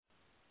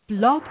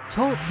Blog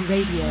Talk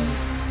Radio.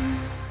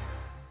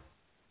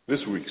 This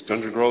week's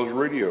Dungeon Crawlers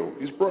Radio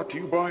is brought to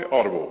you by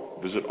Audible.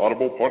 Visit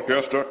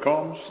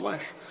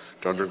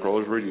audiblepodcast.com/Dungeon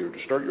Crawlers Radio to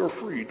start your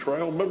free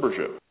trial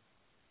membership.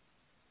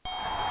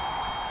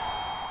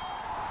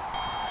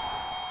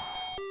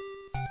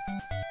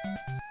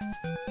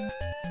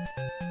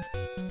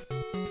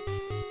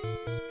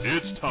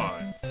 It's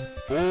time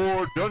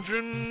for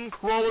Dungeon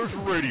Crawlers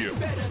Radio.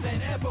 Better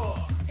than ever.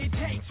 It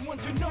takes one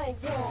to know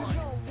one.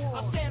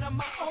 I stand on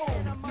my own.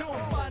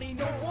 Nobody,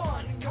 no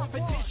one.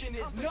 Competition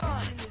is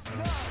none.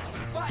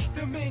 Fight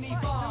the mini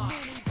boss.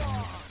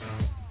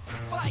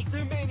 Fight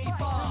the mini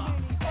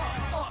boss.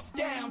 Up,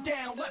 down,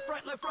 down, left,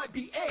 right,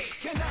 BA.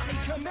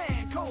 Konami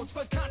command codes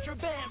for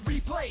contraband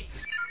replay.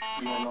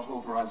 We don't know who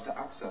overrides to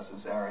access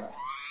this area.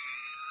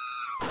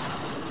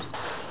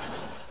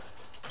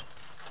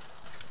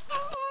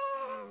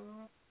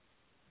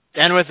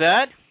 And with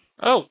that,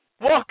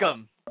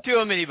 welcome to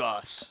a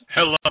mini-boss.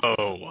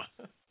 Hello.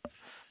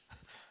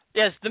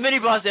 Yes, the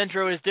mini-boss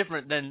intro is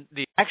different than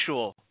the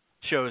actual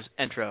show's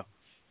intro.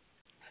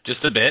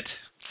 Just a bit.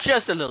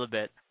 Just a little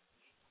bit.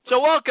 So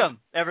welcome,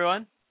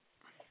 everyone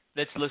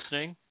that's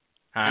listening.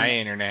 Hi,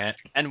 Internet.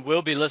 And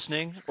will be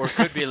listening, or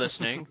could be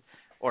listening,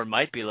 or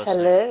might be listening.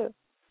 Hello.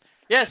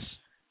 Yes.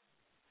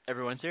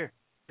 Everyone's here.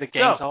 The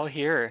gang's all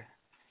here.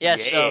 Yes,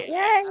 Yay. so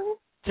Yay.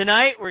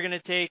 tonight we're going to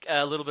take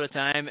a little bit of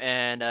time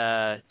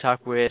and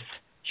talk with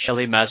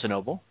Shelly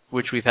Mazanoble,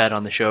 which we've had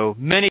on the show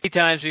many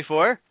times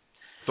before.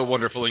 The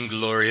wonderful and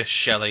glorious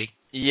Shelly.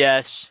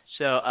 Yes,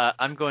 so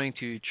I'm going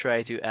to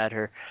try to add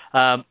her.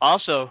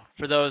 Also,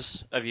 for those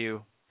of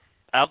you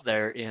out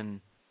there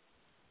in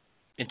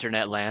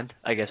internet land,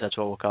 I guess that's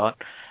what we'll call it,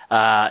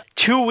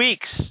 2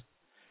 weeks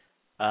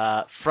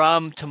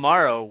from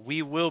tomorrow,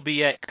 we will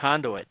be at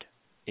Conduit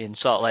in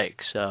Salt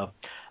Lake, so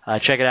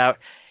check it out.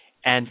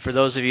 And for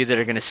those of you that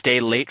are going to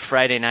stay late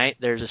Friday night,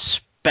 there's a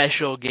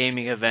special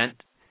gaming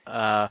event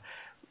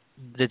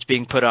that's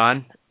being put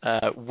on.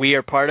 We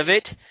are part of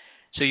it,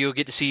 so you'll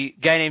get to see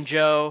a guy named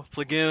Joe,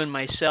 Flagoon,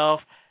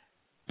 myself.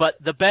 But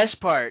the best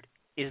part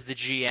is the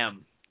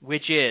GM,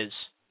 which is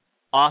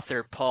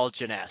author Paul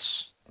Janess.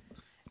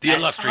 The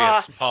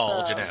illustrious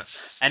Paul Janess.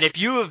 And if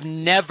you have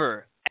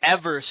never,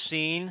 ever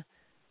seen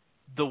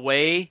the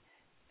way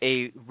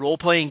a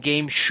role-playing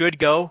game should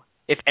go,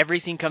 if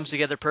everything comes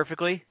together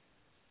perfectly,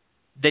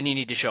 then you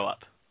need to show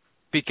up,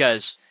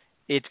 because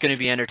it's going to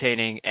be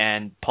entertaining,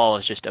 and Paul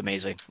is just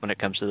amazing when it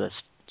comes to this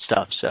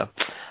stuff. So,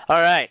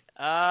 all right,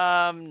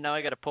 now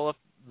I got to pull up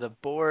the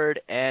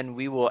board, and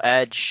we will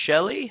add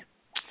Shelly.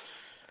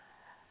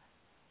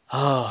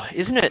 Oh,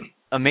 isn't it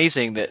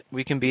amazing that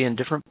we can be in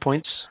different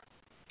points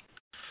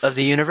of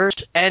the universe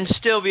and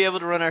still be able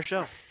to run our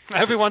show?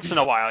 Every once in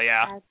a while,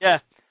 yeah. Yeah.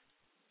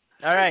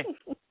 All right.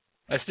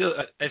 I still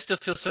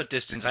feel so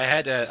distant. I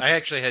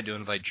actually had to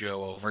invite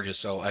Joe over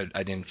just so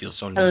I didn't feel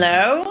so nervous.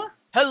 Hello.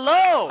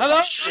 Hello.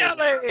 Hello,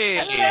 Shelly.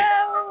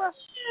 Hello. It's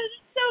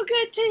so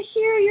good to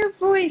hear your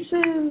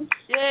voices.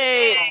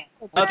 Yay.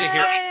 Good to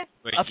hear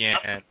you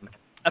again.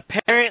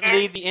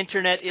 Apparently, the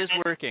internet is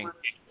working.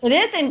 It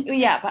is, and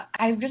yeah, but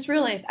I just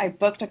realized I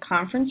booked a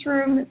conference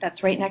room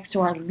that's right next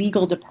to our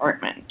legal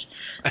department,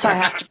 so I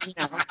have to,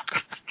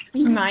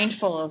 be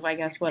mindful of, I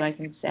guess, what I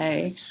can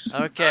say.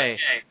 Okay.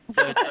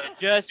 So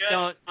just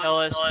don't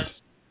tell us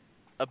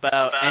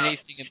about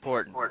anything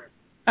important.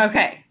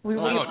 Okay. No,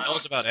 tell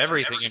us about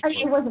everything.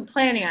 I wasn't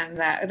planning on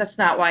that. That's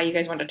not why you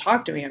guys want to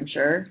talk to me, I'm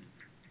sure.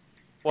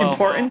 Well,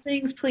 important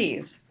things,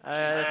 please. Well,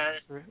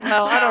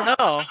 I don't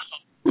know.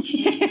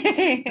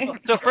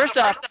 So first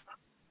off,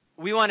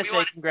 we want to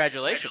say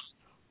congratulations.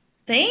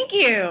 Thank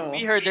you.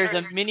 We heard there's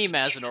a mini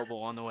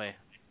Mazanoble on the way.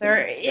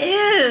 There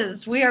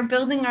is. We are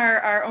building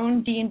our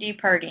own D&D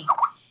party.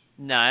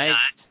 Nice.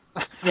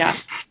 Yeah.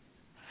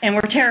 And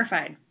we're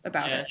terrified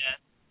about it.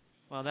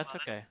 Well, that's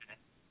okay.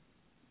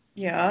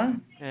 Yeah.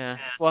 Yeah.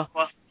 Well,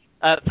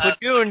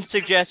 Flagoon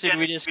suggested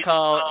we just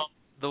call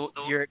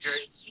your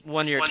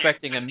one you're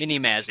expecting a mini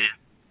Mazzy.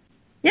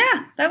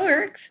 Yeah, that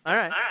works. All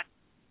right.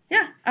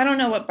 Yeah. I don't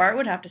know what Bart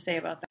would have to say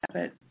about that,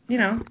 but,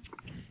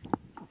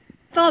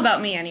 it's all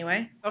about me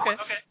anyway. Okay.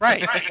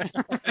 Right.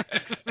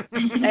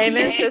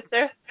 Amen,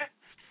 sister.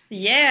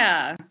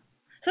 Yeah.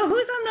 So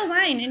who's on the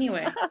line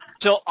anyway?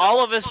 So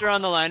all of us are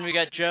on the line. We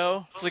got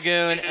Joe,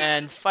 Flagoon,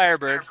 and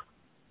Firebird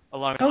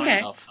along with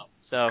myself.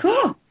 So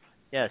cool.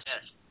 Yes.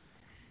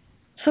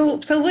 So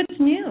what's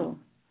new?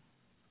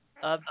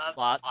 A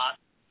lot.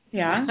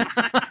 Yeah.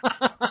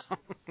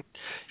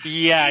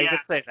 Yeah, you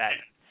could say that.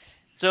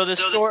 So the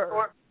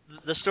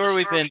store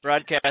we've been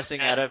broadcasting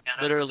out of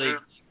literally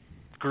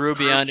grew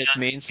beyond its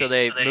means, so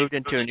they moved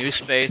into a new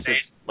space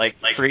that's like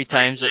 3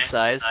 times its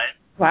size.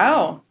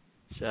 Wow.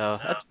 So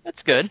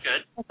that's good.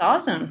 That's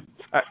awesome.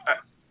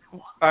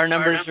 Our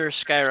numbers are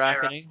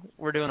skyrocketing.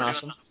 We're doing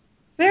awesome.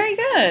 Very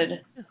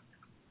good.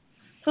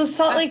 So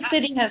Salt Lake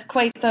City has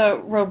quite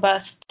the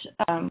robust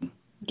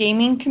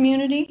gaming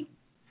community.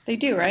 They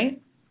do,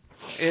 right?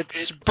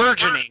 It's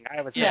burgeoning,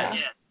 I would say. Yeah.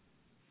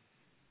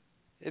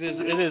 It is.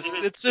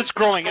 It's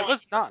growing. It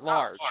was not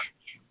large.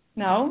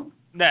 No?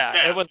 Nah,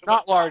 it was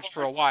not large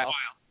for a while.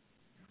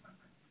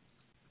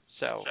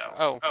 So,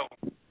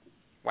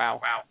 wow.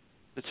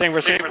 The thing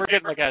we're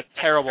getting like a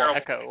terrible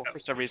echo for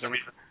some reason.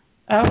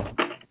 Oh.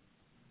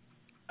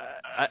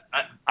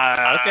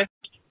 Okay.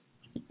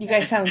 You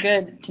guys sound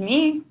good to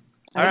me.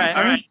 All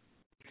right.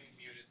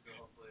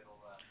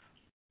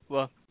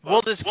 Well,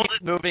 we'll just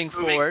keep moving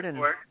forward, and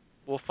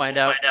we'll find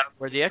out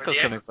where the echo's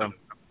coming from.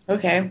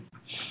 Okay.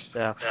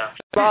 So.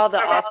 For all the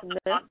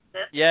awesomeness.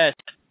 Yes,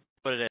 that's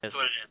what it is.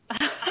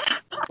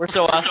 We're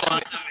so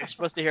awesome, we're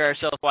supposed to hear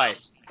ourselves twice.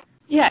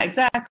 Yeah,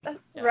 exactly.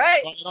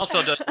 Right. Well, it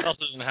also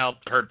doesn't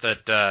hurt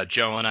that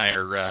Joe and I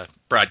are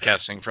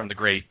broadcasting from the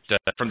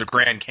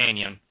Grand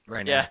Canyon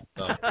right now.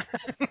 So.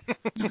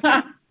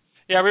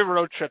 Yeah, we were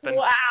road tripping.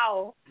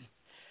 Wow.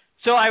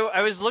 So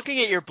I was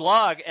looking at your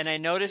blog, and I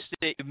noticed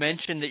that you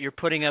mentioned that you're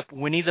putting up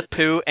Winnie the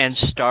Pooh and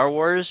Star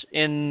Wars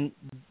in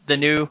the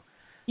new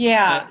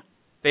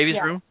baby's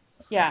room?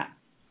 Yeah.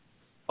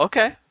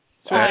 Okay.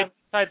 So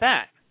beside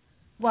that?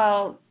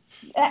 Well,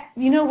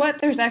 you know what?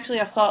 There's actually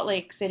a Salt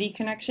Lake City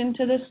connection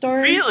to this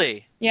story.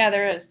 Really? Yeah,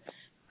 there is.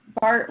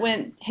 Bart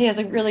he has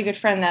a really good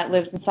friend that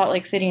lives in Salt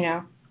Lake City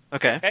now.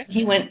 Okay.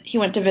 He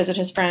went to visit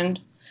his friend.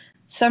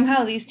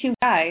 Somehow these two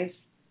guys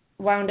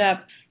wound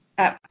up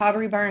at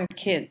Pottery Barn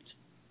Kids.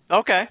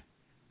 Okay.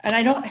 And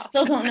I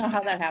still don't know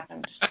how that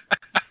happened.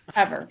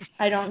 Ever.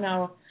 I don't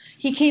know.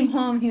 He came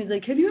home, he was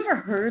like, "Have you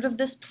ever heard of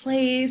this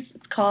place?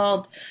 It's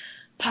called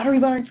Pottery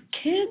Barn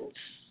Kids."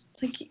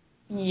 It's like,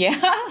 yeah,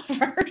 I've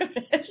heard of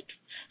it.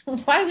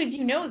 Why would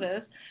you know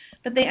this?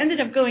 But they ended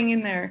up going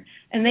in there,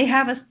 and they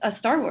have a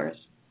Star Wars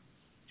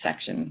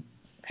section,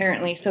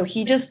 apparently. So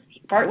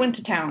Bart went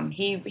to town.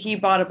 He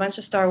bought a bunch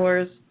of Star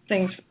Wars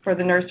things for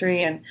the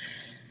nursery, and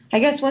I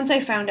guess once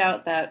I found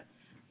out that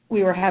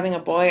we were having a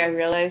boy, I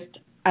realized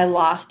I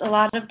lost a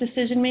lot of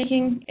decision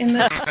making in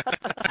this.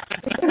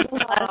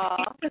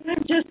 Because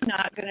I'm just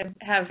not going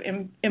to have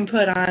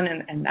input on,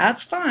 and that's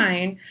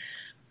fine.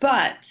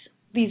 But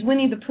these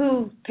Winnie the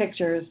Pooh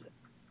pictures,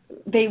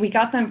 we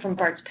got them from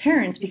Bart's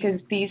parents because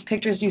these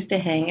pictures used to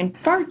hang in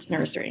Bart's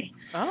nursery.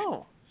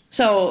 Oh.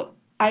 So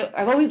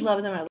I've always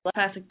loved them. I love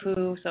classic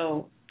Pooh,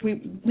 so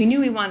we knew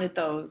we wanted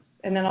those.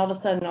 And then all of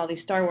a sudden all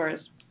these Star Wars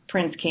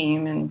prints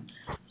came, and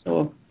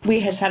so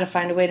we had to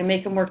find a way to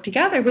make them work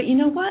together. But you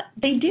know what?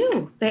 They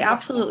do. They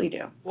absolutely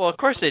do. Well, of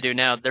course they do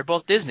now. They're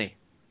both Disney.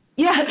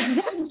 Yeah,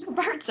 that's what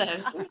Bart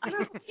says.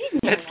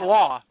 It's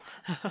law.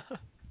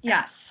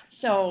 Yes.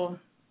 So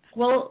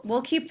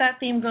we'll keep that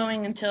theme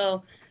going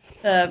until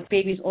the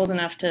baby's old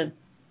enough to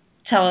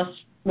tell us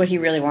what he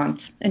really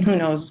wants, and who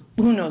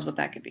knows what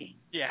that could be.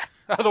 Yeah.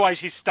 Otherwise,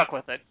 he's stuck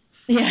with it.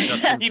 Yeah,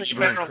 exactly.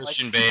 exactly.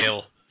 Christian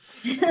Bale.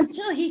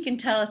 Until he can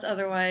tell us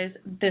otherwise,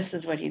 this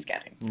is what he's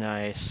getting.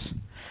 Nice.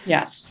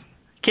 Yes.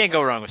 Can't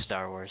go wrong with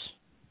Star Wars.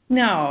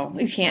 No,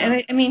 you can't.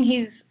 And I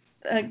mean,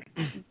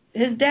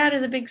 his dad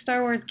is a big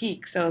Star Wars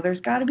geek, so there's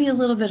got to be a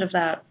little bit of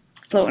that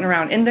floating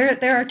around. And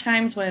there are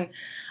times when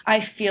I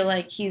feel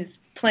like he's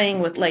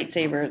playing with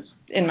lightsabers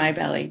in my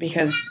belly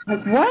because,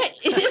 like, what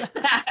is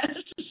that?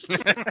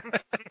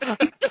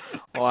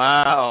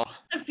 Wow.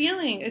 The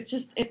feeling, it's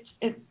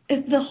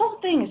the whole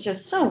thing is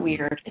just so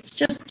weird. It's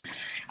just,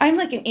 I'm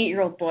like an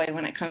 8-year-old boy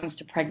when it comes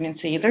to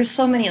pregnancy. There's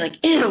so many like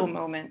ew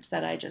moments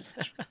that I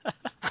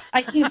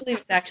can't believe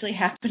it's actually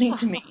happening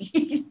to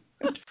me.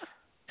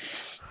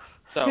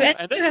 So, do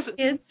any of you have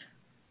kids?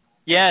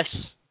 Yes.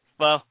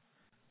 Well,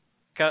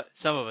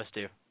 some of us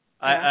do.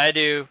 I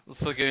do.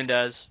 Lagoon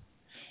does.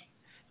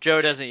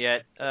 Joe doesn't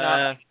yet.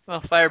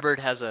 Well, Firebird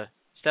has a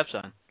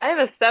stepson. I have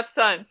a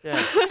stepson.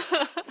 Yeah.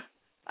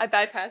 I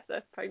bypassed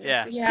the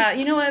pregnancy. Yeah,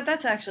 you know what?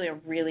 That's actually a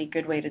really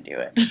good way to do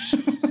it.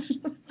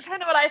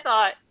 Kind of what I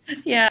thought.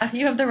 Yeah,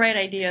 you have the right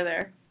idea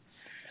there.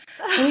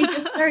 We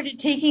just started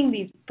taking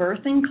these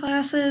birthing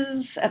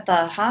classes at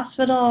the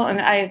hospital, and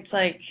it's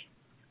like,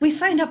 we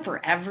signed up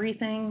for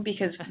everything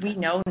because we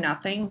know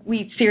nothing.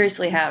 We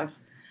seriously have,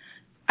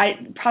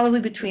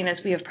 probably between us,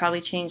 we have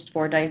probably changed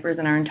 4 diapers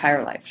in our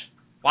entire life.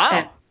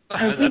 Wow.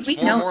 And that's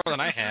more than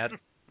I had.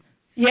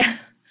 Yeah.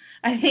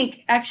 I think,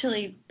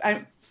 actually,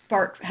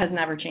 Bart has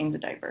never changed a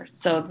diaper.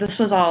 So this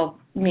was all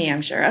me,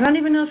 I'm sure. I don't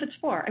even know if it's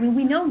 4. I mean,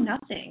 we know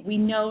nothing. We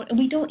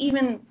don't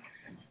even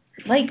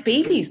like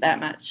babies that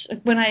much.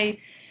 Like when I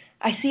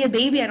see a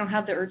baby, I don't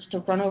have the urge to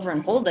run over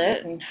and hold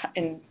it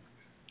and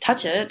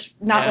touch it.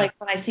 Not like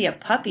when I see a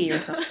puppy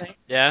or something.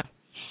 Yeah.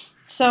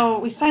 So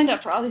we signed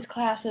up for all these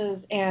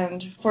classes,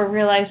 and we're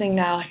realizing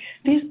now, like,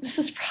 this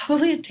is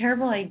probably a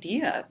terrible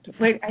idea.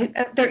 Like,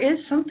 there is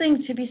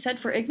something to be said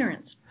for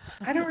ignorance.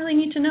 I don't really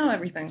need to know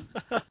everything.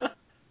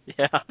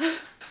 Yeah.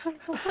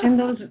 And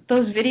those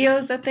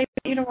videos that they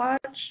want you to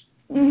watch.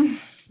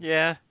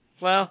 Yeah.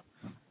 Well,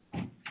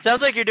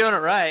 sounds like you're doing it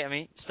right. I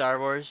mean, Star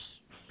Wars.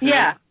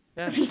 Yeah.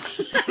 Yeah.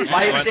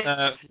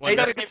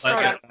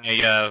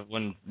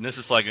 When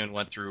Mrs. Lagoon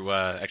went through,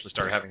 actually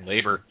started having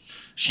labor,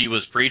 she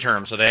was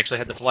preterm, so they actually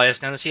had to fly us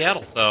down to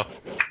Seattle. So.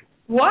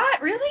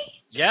 What? Really?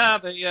 Yeah,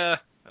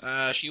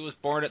 she was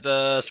born at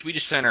the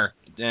Swedish Center.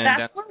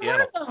 That's where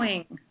we're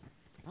going.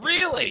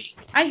 Really?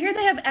 I hear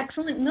they have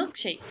excellent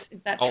milkshakes. Is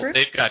that true?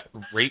 They've got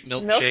great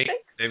milkshake.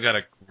 They've got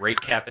a great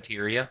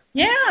cafeteria.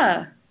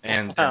 Yeah.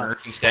 And their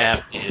nursing staff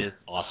is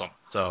awesome.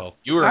 So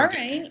you were all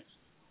right.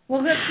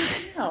 Well, that's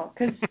good to know,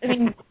 because I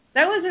mean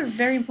that was a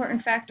very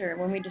important factor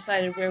when we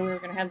decided where we were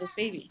going to have this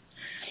baby.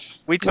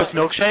 We took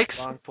milkshakes.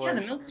 Yeah,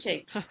 the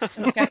milkshakes.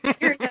 And the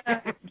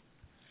cafeteria.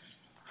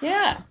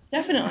 Yeah,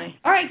 definitely.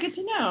 All right, good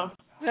to know.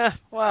 Yeah.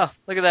 Wow.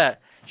 Look at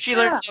that. She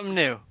learned something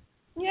new.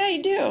 Yeah,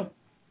 you do.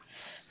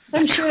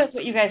 I'm sure that's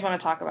what you guys want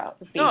to talk about.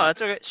 No,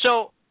 that's okay.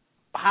 So,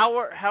 how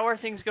are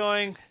things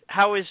going?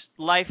 How is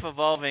life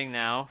evolving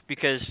now?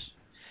 Because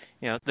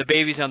the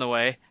baby's on the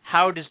way.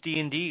 How does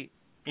D&D?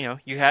 You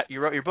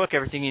wrote your book,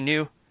 everything you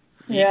knew.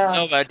 Yeah.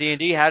 Know about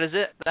D&D. How does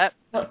it?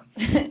 Well,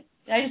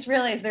 I just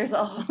realized there's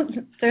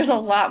a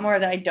lot more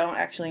that I don't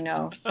actually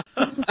know.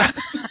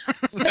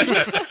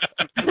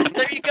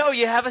 There you go.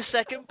 You have a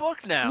second book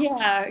now.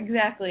 Yeah,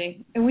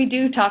 exactly. And we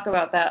do talk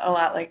about that a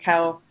lot, like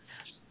how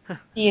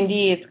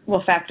D&D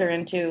will factor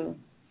into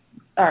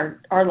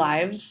our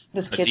lives.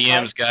 This the kid's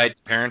DM's life. Guide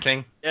to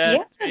Parenting. Yeah,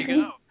 there you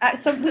go.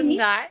 So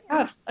we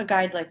have a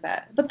guide like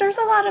that. But there's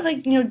a lot of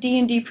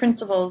D&D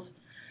principles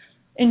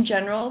in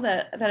general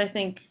that I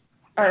think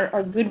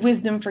are good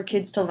wisdom for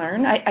kids to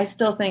learn. I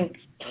still think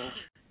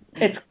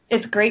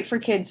it's great for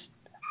kids.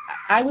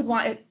 I would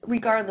want it,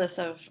 regardless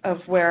of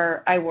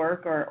where I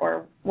work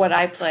or what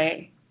I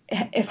play.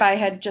 If I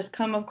had just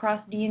come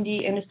across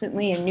D&D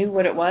innocently and knew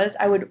what it was,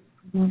 I would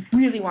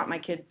really want my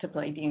kid to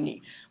play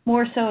D&D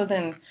more so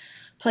than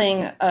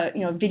playing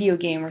a video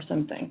game or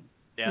something.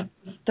 Yeah.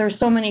 There's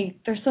so many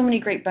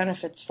great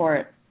benefits for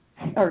it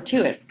or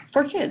to it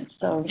for kids.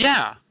 So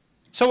yeah.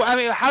 So I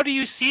mean, how do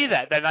you see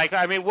that? Then,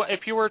 if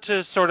you were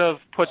to sort of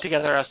put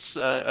together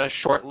a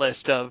short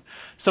list of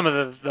some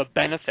of the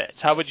benefits,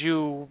 how would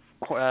you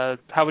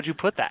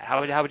put that?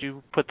 How would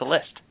you put the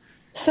list?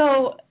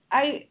 So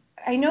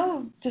I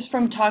know just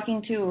from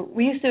talking to,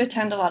 we used to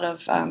attend a lot of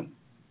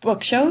book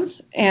shows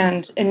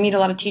and meet a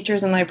lot of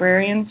teachers and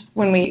librarians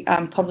when we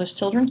published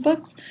children's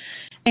books,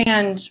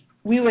 and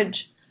we would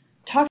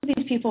talk to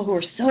these people who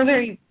were so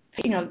very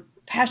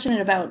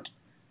passionate about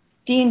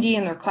D&D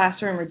in their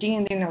classroom or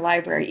D&D in their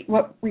library,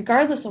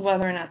 regardless of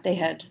whether or not they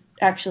had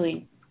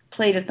actually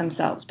played it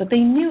themselves, but they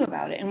knew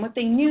about it. And what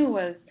they knew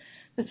was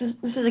this is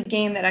a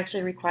game that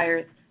actually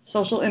requires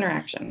social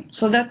interaction.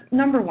 So that's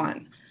number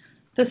one.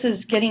 This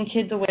is getting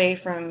kids away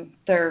from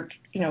their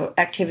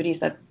activities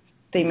that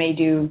they may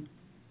do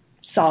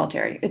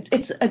solitary.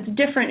 It's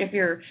different if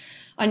you're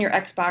on your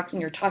Xbox and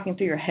you're talking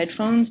through your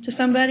headphones to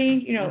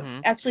somebody,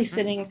 actually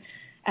sitting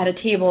at a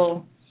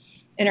table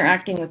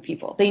interacting with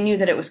people. They knew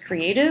that it was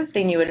creative.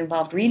 They knew it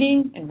involved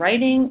reading and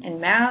writing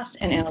and math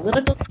and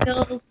analytical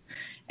skills.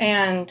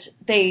 And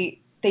they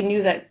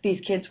knew that these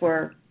kids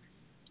were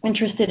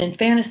interested in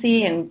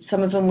fantasy, and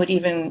some of them would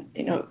even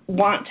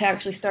want to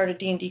actually start a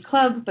D&D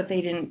club, but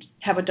they didn't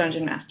have a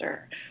dungeon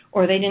master,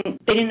 or they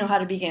didn't know how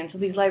to begin. So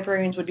these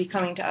librarians would be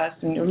coming to us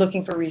and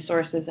looking for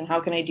resources and how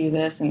can I do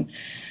this, and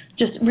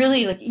just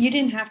really you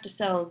didn't have to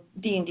sell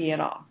D&D at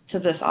all to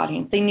this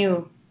audience. They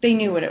knew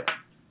what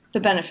the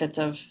benefits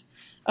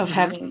of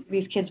having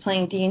these kids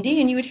playing D&D,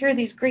 and you would hear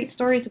these great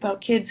stories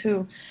about kids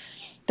who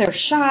they're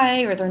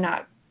shy or they're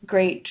not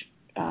great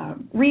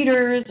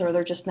readers, or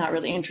they're just not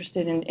really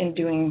interested in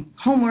doing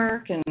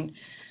homework, and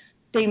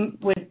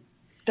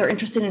they're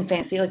interested in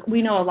fantasy. Like,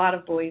 we know a lot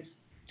of boys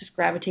just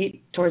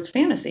gravitate towards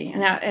fantasy,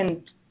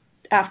 and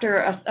after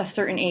a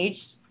certain age,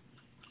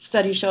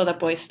 studies show that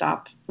boys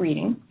stop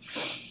reading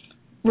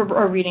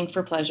or reading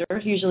for pleasure,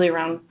 usually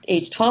around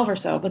age 12 or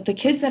so. But the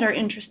kids that are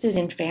interested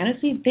in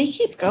fantasy, they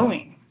keep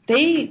going.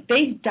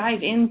 They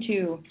dive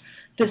into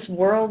this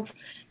world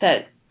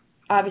that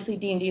obviously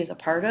D&D is a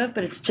part of,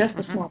 but it's just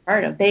a small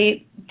part of.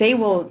 They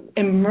will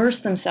immerse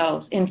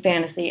themselves in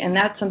fantasy, and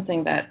that's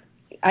something that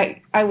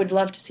I would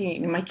love to see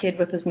my kid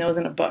with his nose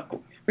in a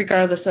book,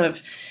 regardless of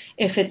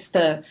if it's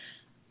the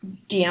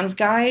DM's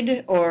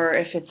Guide or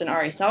if it's an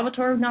R.A.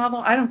 Salvatore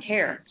novel. I don't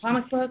care.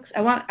 Comic books.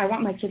 I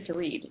want my kid to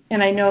read,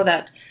 and I know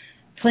that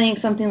playing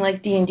something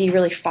like D&D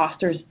really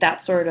fosters that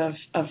sort of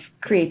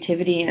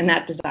creativity and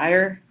that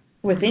desire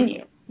within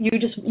you.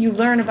 You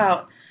learn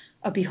about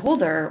a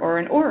beholder or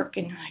an orc,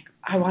 and you're like,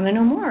 I want to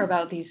know more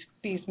about these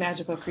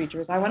magical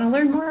creatures. I want to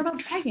learn more about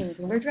dragons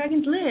and where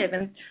dragons live,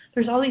 and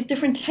there's all these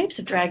different types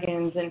of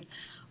dragons, and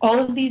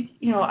all of these,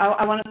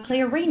 I want to play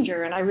a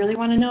ranger, and I really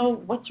want to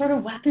know what sort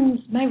of weapons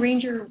my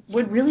ranger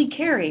would really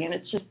carry, and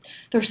it's just,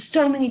 there's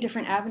so many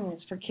different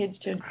avenues for kids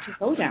to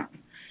go down,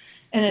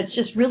 and it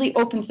just really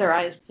opens their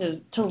eyes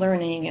to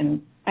learning,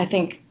 and I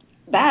think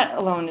that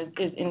alone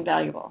is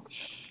invaluable.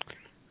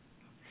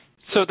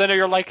 So then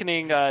you're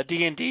likening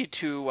D&D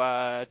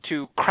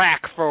to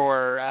crack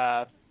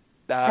for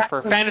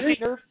fantasy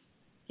nerds?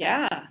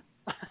 Yeah.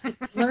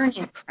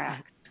 Learning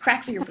crack.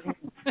 Crack for your brain.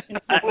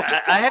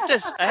 I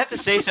have to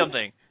say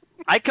something.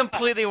 I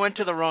completely went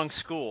to the wrong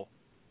school.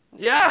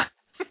 Yeah.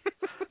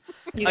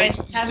 You guys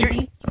have a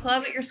D&D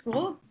club at your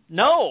school?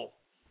 No.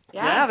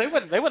 Yeah,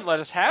 they wouldn't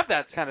let us have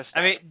that kind of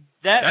stuff.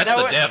 That's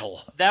the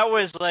devil. That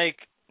was like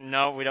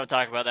No, we don't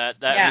talk about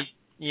that.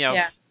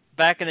 Yeah.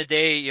 Back in the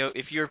day,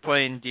 if you were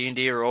playing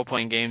D&D or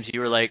role-playing games,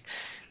 you were like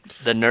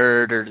the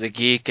nerd or the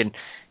geek, and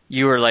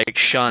you were like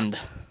shunned.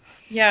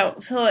 Yeah,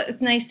 so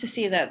it's nice to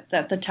see that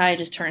the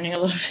tide is turning a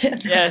little bit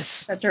in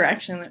that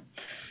direction.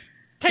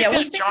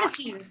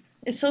 Fantasy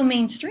is so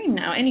mainstream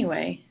now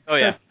anyway. Oh,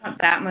 yeah. So it's not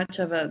that much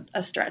of a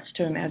stretch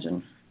to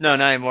imagine. No,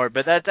 not anymore,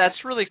 but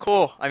that's really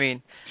cool. I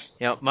mean,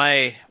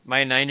 my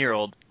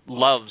 9-year-old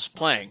loves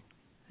playing.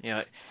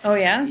 Oh,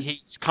 yeah?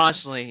 He's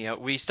constantly,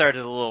 we started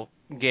a little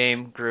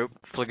game group,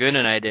 Flagoon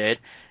and I did,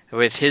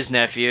 with his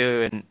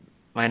nephew and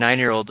my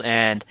 9-year-old,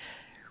 and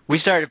we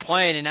started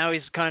playing, and now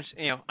he's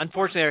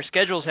unfortunately our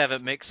schedules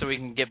haven't mixed so we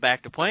can get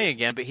back to playing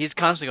again, but he's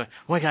constantly going,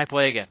 when can I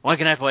play again? When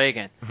can I play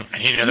again? I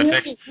need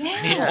another fix. Yeah.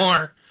 I need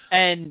more.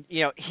 And,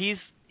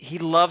 he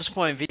loves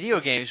playing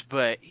video games,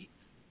 but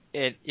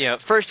at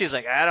first he was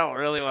like, I don't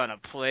really want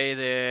to play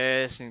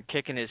this, and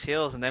kicking his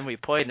heels, and then we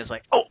played, and it's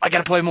like, oh, I got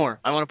to play more.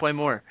 I want to play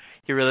more.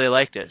 He really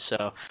liked it,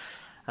 so...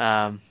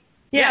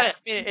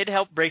 it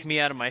helped break me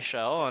out of my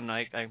shell, and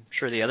I'm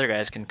sure the other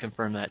guys can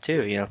confirm that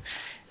too.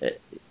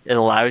 It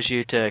allows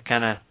you to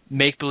kind of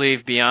make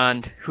believe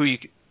beyond who you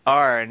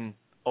are and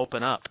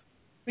open up.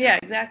 Yeah,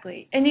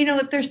 exactly. And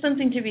there's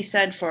something to be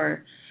said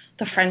for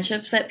the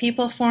friendships that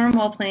people form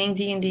while playing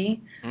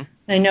D&D.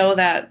 Mm-hmm. I know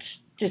that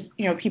just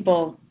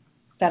people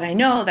that I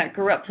know that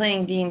grew up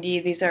playing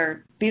D&D. These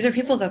are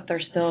people that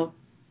they're still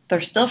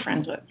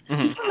friends with. Mm-hmm.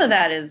 And some of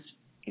that is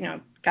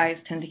guys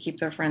tend to keep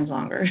their friends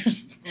longer.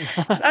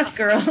 Us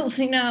girls,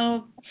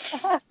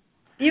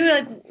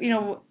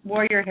 you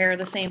wore your hair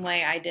the same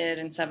way I did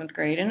in 7th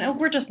grade, and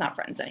we're just not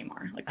friends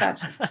anymore. Like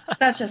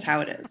that's just how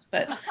it is.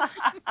 But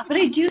I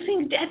think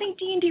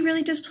D&D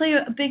really does play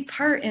a big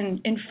part in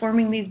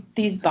forming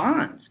these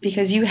bonds,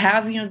 because you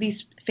have these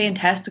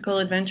fantastical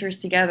adventures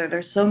together.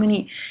 There's so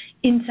many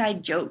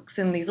inside jokes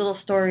and these little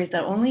stories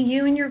that only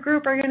you and your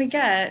group are going to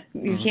get.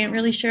 You can't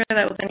really share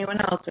that with anyone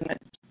else, and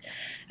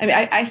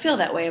I feel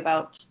that way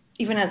about,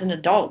 even as an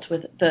adult,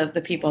 with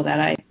the people that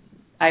I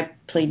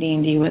play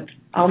D&D with.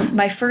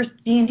 My first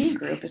D&D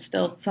group is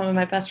still some of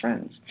my best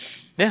friends.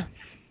 Yeah.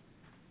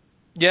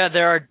 Yeah,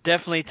 there are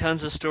definitely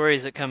tons of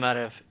stories that come out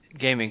of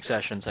gaming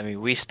sessions. I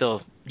mean, we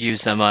still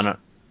use them on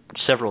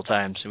several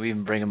times. We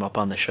even bring them up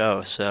on the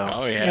show. So.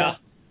 Oh, yeah.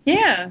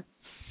 Yeah.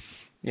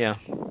 Yeah.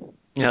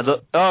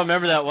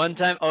 Remember that one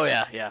time? Oh,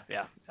 yeah.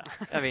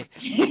 I mean,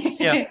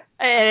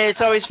 and it's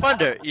always fun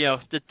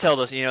to tell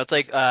those. It's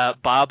like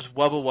Bob's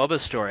Wubba Wubba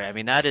story. I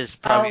mean, that is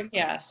probably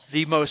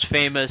the most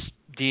famous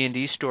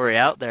D&D story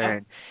out there,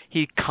 and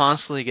he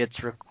constantly gets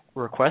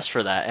requests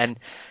for that, and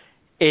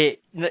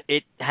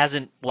it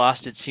hasn't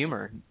lost its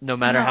humor, no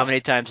matter how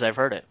many times I've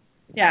heard it.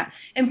 Yeah,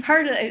 and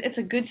part of it's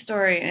a good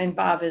story, and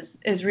Bob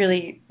is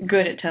really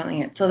good at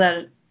telling it. So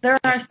that there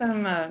are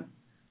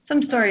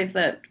some stories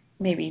that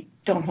maybe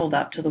don't hold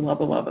up to the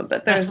Wubba Wubba,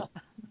 but there's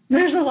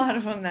a lot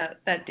of them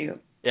that do.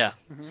 Yeah.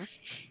 Mm-hmm.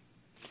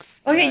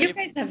 Okay, you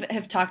guys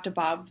have talked to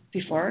Bob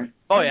before.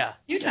 Oh, yeah.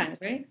 A few times,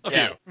 right?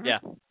 Yeah.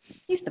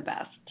 He's the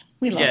best.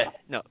 We love Bob.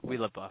 No, we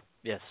love Bob.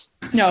 Yes.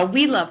 No,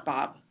 we love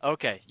Bob.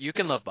 Okay, you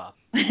can love Bob.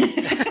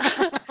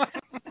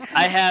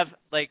 I have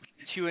like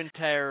 2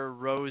 entire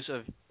rows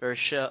of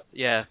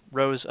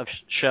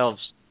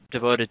shelves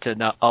devoted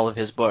to all of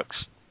his books.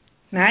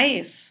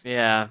 Nice.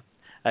 Yeah,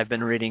 I've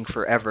been reading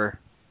forever.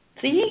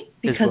 See?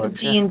 Because of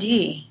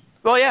D&D.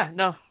 Well, yeah,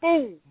 no.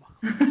 Boom.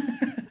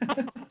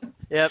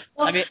 Yep.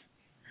 Well,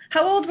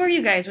 how old were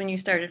you guys when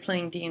you started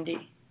playing D&D?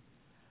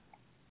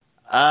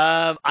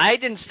 I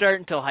didn't start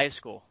until high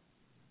school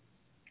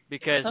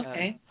because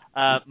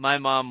my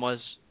mom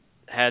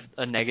had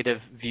a negative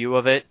view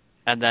of it,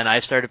 and then I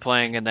started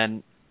playing, and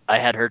then I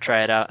had her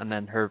try it out, and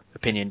then her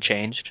opinion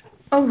changed.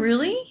 Oh,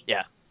 really?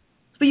 Yeah.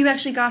 But you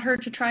actually got her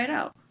to try it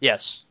out? Yes.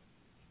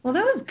 Well,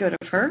 that was good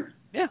of her.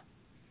 Yeah.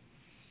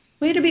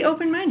 Way to be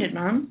open-minded,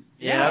 Mom.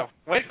 Yeah.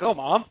 Way to go,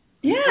 Mom.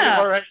 Yeah.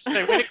 Or I should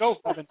say, way to go,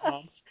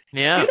 Mom.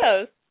 Yeah.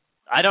 Kudos.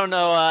 I don't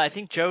know. I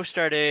think Joe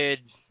started.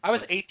 I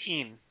was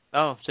 18.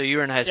 Oh, so you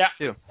were in high school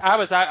too. I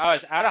was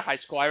out of high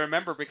school. I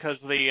remember because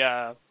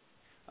the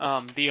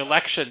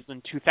elections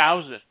in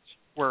 2000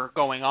 were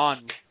going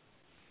on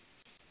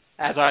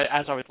as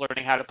I was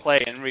learning how to play,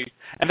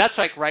 and that's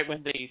like right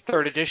when the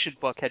 3rd edition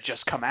book had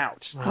just come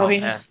out. Oh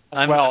yeah.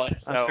 I'm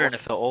starting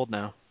to feel old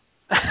now.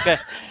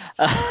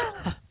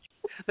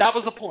 That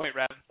was the point,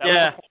 Rev.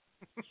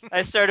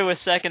 I started with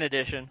 2nd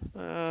edition.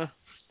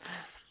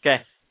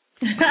 Okay.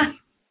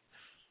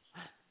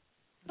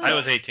 I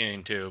was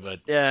 18 too, but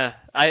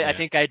I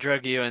think I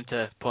drug you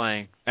into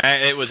playing.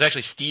 It was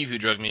actually Steve who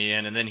drugged me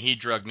in, and then he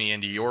drugged me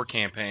into your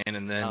campaign,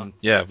 and then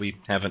we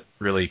haven't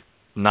really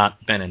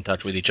not been in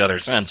touch with each other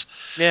since.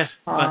 Yeah,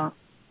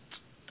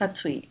 that's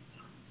sweet.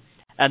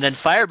 And then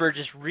Firebird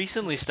just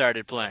recently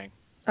started playing.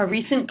 A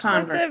recent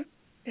convert. That's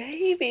a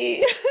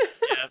baby.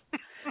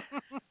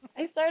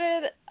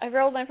 I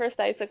rolled my first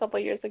dice a couple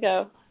of years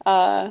ago.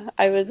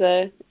 I was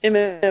a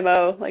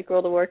MMO, like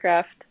World of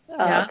Warcraft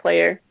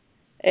player.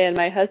 And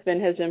my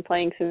husband has been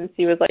playing since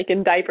he was like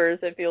in diapers,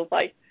 it feels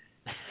like.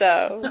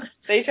 So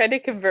they tried to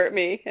convert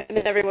me, and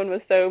everyone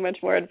was so much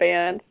more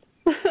advanced.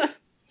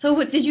 So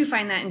did you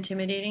find that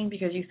intimidating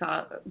because you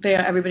thought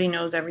everybody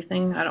knows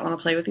everything? I don't want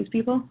to play with these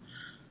people?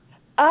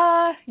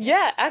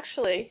 Yeah,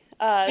 actually.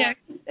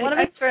 One of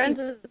my friends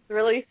is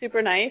really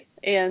super nice,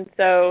 and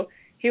so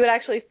he would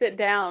actually sit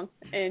down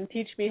and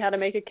teach me how to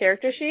make a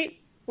character sheet,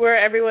 where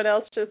everyone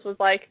else just was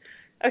like,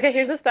 okay,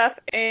 here's the stuff,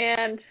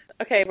 and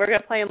okay, we're going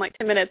to play in like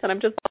 10 minutes, and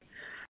I'm just like,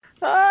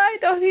 I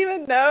don't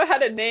even know how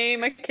to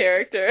name a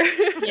character.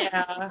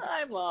 Yeah.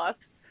 I'm lost.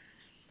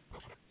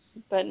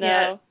 But no.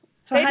 Yeah.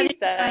 So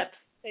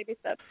Baby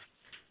steps.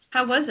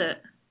 How was it?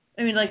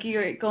 I mean, like,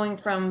 you're going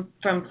from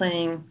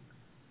playing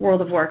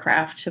World of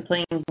Warcraft to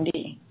playing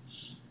D&D.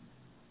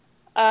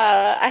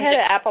 I had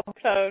an Apple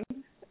phone.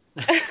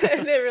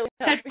 And it really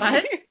helped me.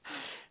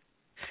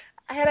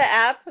 I had an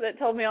app that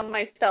told me all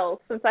my spells,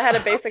 since I had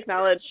a basic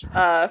knowledge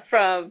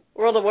from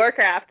World of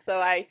Warcraft, so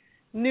I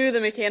knew the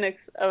mechanics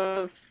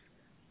of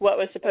what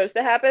was supposed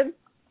to happen.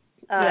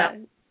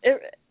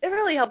 It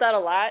really helped out a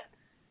lot.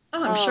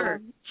 Oh, I'm sure.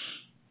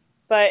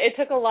 But it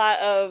took a lot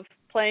of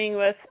playing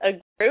with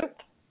a group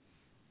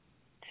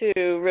to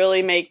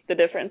really make the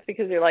difference,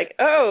 because you're like,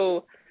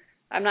 oh,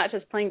 I'm not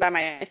just playing by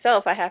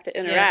myself. I have to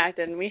interact,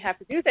 and we have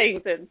to do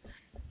things. And,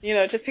 you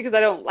know, just because I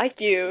don't like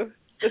you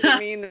doesn't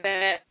mean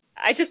that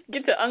I just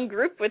get to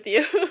ungroup with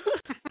you.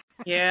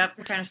 Yeah,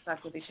 we're kind of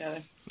stuck with each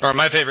other. Or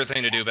my favorite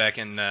thing to do back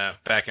in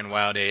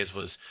WoW days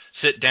was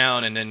sit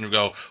down and then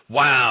go,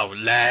 wow,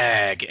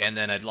 lag, and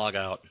then I'd log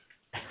out.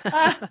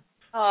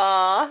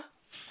 Aw.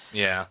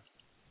 Yeah.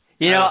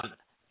 You know,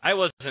 I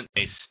wasn't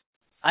nice.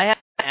 I had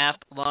an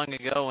app long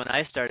ago when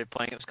I started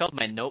playing. It was called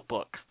My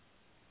Notebook.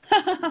 You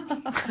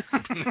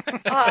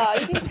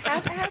didn't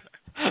have apps?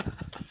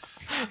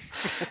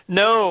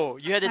 No,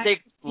 you had to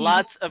take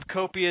lots of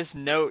copious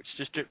notes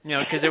just to,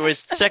 because it was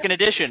second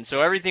edition,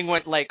 so everything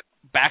went like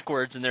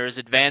backwards, and there was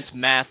advanced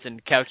math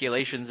and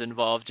calculations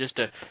involved just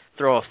to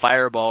throw a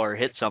fireball or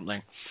hit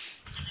something.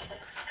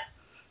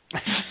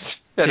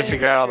 Had to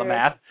figure out all the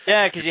math.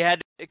 Yeah,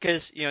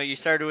 because you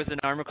started with an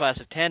armor class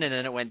of 10, and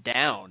then it went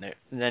down,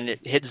 and then it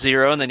hit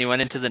 0, and then you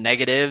went into the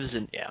negatives,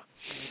 and yeah.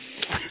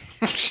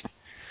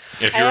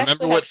 If you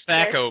remember what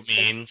THAC0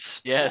 means.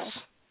 Yes.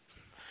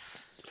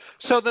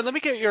 So then let me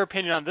get your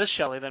opinion on this,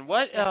 Shelley. Then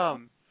what?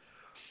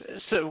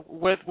 So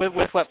with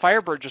what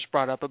Firebird just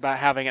brought up about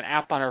having an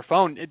app on our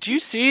phone, do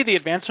you see the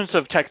advancements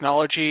of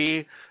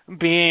technology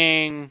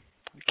being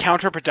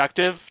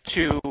counterproductive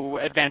to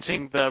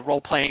advancing the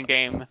role-playing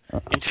game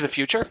into the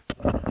future?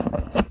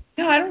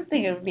 No, I don't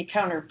think it would be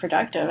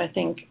counterproductive. I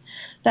think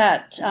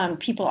that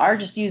people are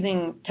just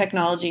using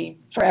technology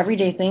for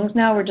everyday things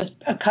now. We're just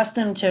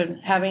accustomed to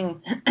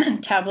having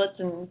tablets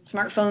and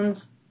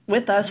smartphones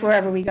with us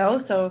wherever we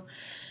go, so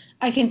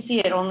I can see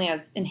it only as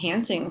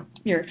enhancing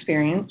your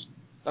experience.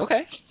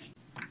 Okay.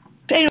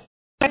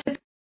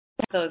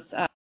 Those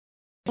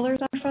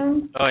colors on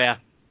phones. Oh, yeah.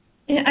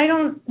 I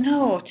don't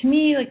know. To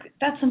me, like,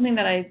 that's something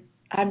that I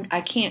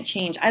can't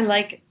change. I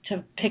like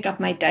to pick up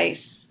my dice,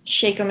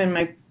 shake them in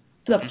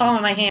the palm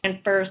of my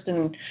hand first,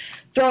 and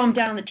throw them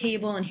down the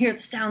table and hear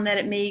the sound that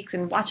it makes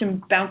and watch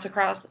them bounce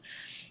across.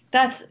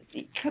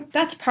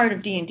 That's part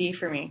of D&D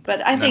for me. But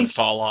I think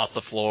fall off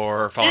the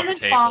floor, fall off the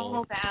table,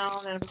 fall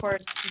down, and of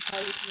course,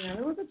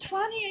 there was a 20,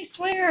 I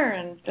swear,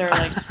 and they're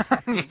like,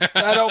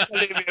 I don't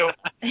believe you.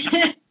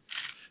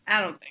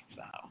 I don't think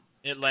so.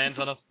 It lands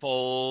on a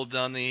fold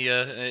on on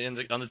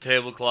the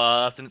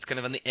tablecloth, and it's kind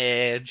of on the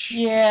edge.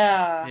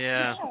 Yeah.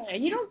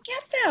 You don't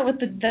get that with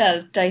the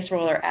dice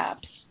roller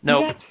apps.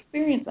 Nope. You got to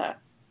experience that.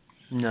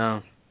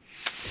 No.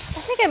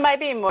 I think it might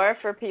be more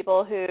for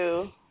people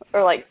who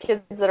are like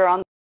kids that are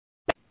on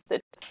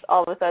that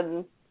all of a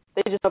sudden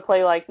they just want to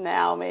play like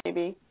now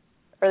maybe,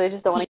 or they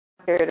just don't want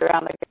to carry it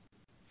around.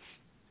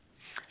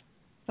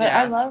 But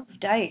I love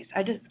dice.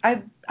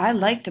 I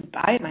like to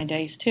buy my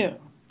dice too.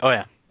 Oh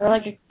yeah. They're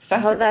like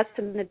oh, that's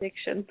an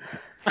addiction.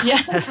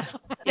 Yeah.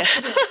 Yes.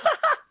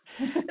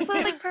 It's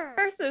like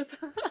purses.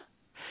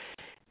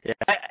 Yeah.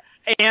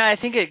 I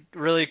think it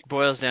really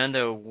boils down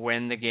to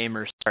when the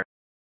gamers start.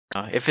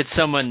 If it's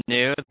someone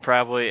new,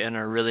 probably, and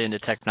are really into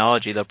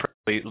technology, they'll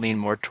probably lean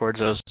more towards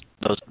those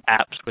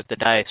apps with the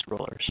dice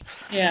rollers.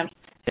 Yeah.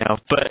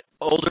 But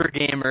older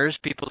gamers,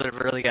 people that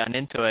have really gotten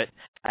into it,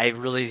 I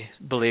really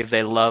believe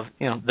they love,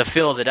 the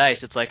feel of the dice.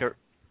 It's like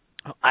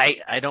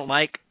I don't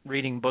like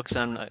reading books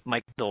on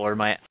my Kindle or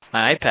my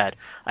iPad.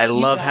 I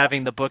love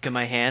having the book in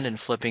my hand and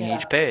flipping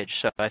each page.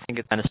 So I think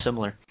it's kind of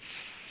similar.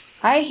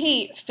 I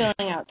hate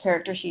filling out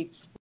character sheets.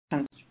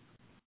 I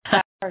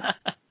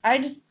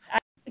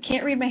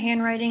can't read my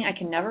handwriting. I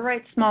can never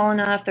write small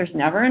enough. There's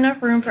never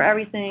enough room for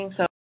everything.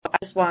 So I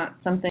just want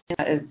something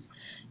that is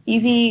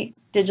easy,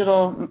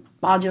 digital,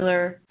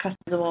 modular,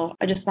 customizable.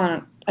 I just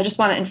want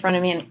it in front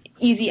of me and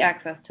easy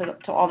access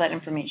to all that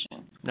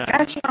information. Nice.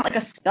 I actually want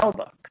like a spell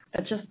book.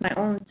 That's just my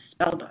own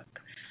spell book.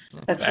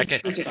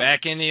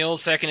 Back in the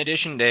old second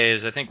edition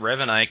days, I think Rev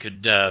and I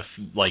could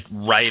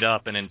write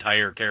up an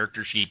entire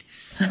character sheet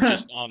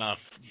just on a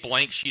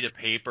blank sheet of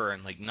paper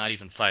in not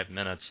even 5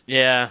 minutes.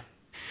 Yeah.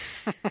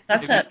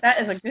 That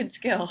is a good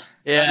skill.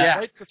 Yeah.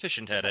 Quite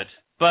proficient at it.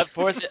 But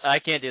I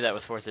can't do that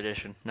with 4th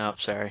edition. No,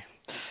 sorry.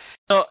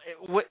 So,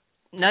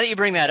 now that you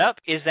bring that up,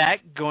 is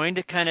that going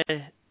to kind of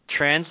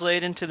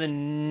translate into the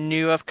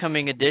new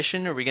upcoming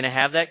edition? Are we going to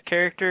have that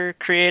character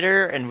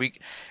creator, and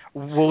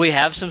will we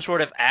have some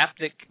sort of app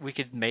that we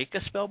could make a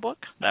spell book?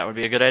 That would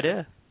be a good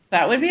idea.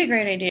 That would be a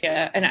great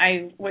idea, and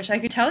I wish I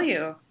could tell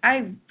you.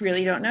 I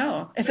really don't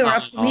know. If it were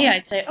up to me,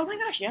 I'd say, oh my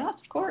gosh, yes,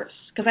 of course,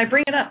 because I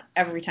bring it up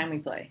every time we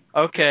play.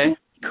 Okay.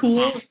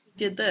 Cool, we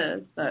did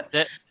this. But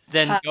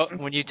then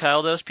when you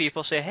tell those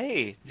people, say,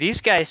 hey, these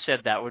guys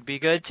said that would be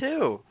good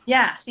too.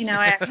 Yeah,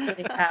 I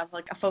actually have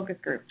like a focus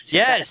group.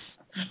 Yes.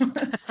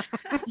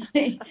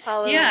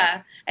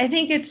 Yeah, I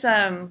think it's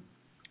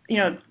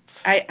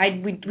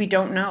we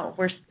don't know.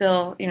 We're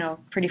still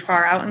pretty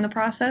far out in the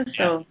process.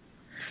 So,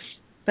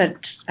 but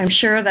I'm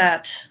sure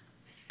that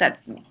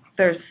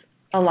there's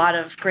a lot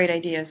of great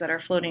ideas that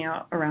are floating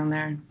out around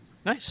there.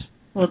 Nice.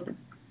 We'll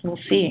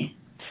see.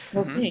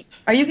 We'll see.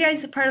 Are you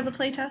guys a part of the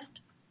playtest?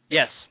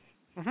 Yes.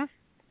 Mm-hmm.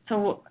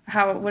 So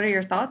what are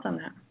your thoughts on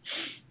that?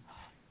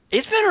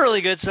 It's been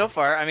really good so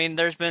far. I mean,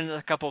 there's been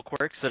a couple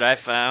quirks that I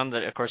found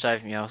that, of course,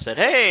 I've said,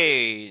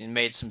 hey, and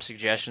made some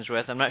suggestions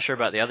with. I'm not sure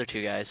about the other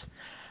two guys,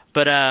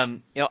 but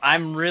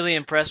I'm really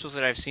impressed with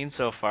what I've seen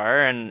so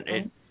far, and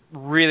it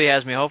really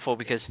has me hopeful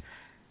because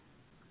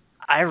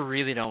I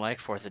really don't like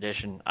 4th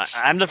edition.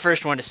 I'm the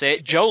first one to say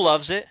it. Joe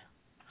loves it,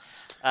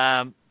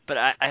 but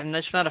I'm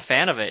just not a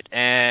fan of it,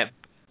 and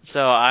so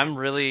I'm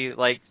really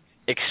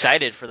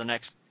excited for the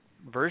next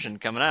version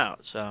coming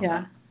out. So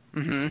yeah.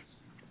 Mm-hmm.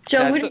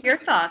 Joe, what are your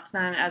thoughts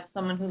then, as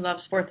someone who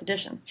loves 4th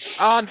edition?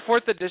 On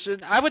 4th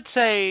edition, I would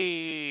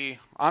say,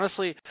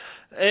 honestly,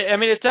 I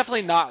mean, it's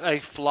definitely not a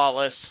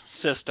flawless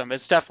system.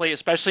 It's definitely,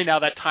 especially now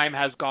that time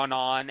has gone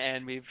on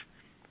and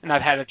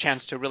I've had a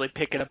chance to really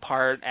pick it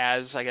apart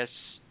as, I guess,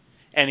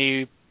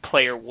 any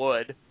player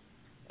would.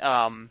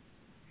 I'd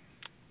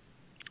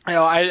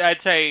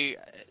say,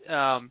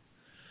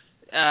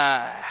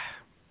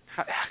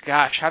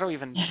 gosh, how do we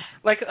even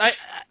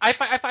I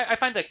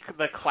find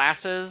the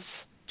classes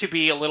to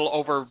be a little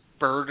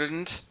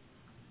overburdened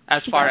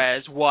as far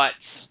as what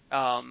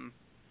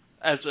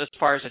as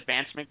far as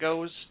advancement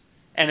goes,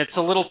 and it's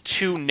a little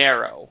too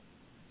narrow.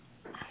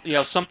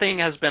 Something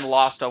has been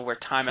lost over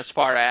time as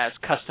far as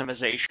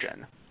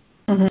customization.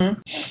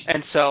 Mm-hmm.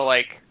 And so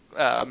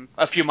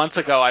a few months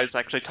ago, I was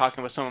actually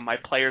talking with some of my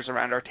players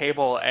around our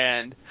table,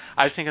 and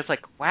I was thinking,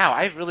 wow,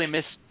 I really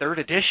missed 3rd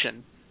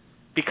edition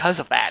because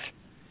of that.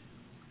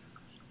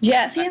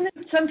 Yeah, see, and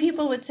then some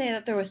people would say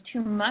that there was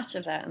too much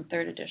of that in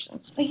 3rd edition.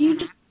 But you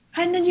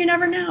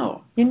never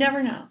know. You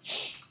never know.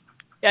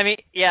 I mean,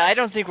 I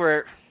don't think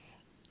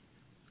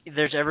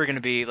there's ever going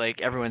to be,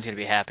 everyone's going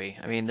to be happy.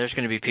 I mean, there's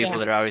going to be people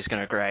that are always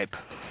going to gripe.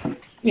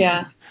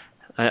 Yeah.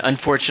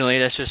 Unfortunately,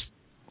 that's just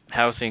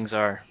how things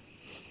are.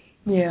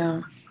 Yeah.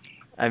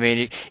 I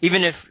mean,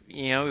 even if,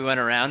 we went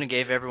around and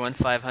gave everyone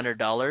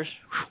 $500,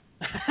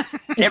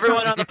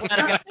 everyone on the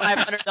planet got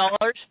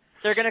 $500,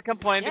 they're going to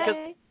complain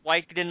because,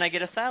 why didn't I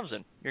get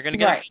 1,000? You're going to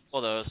get a couple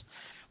of those.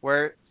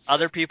 Where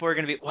other people are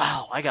going to be,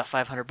 wow, I got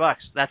 $500.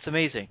 That's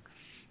amazing.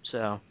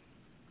 So,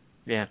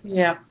 yeah.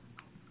 Yeah.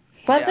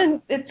 But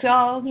then it's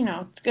all,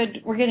 it's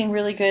good. We're getting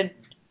really good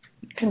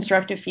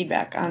constructive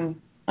feedback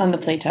on the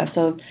playtest.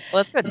 So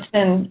that's good. It's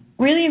been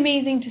really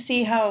amazing to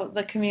see how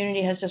the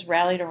community has just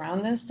rallied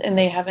around this, and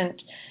they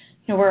haven't,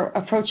 we're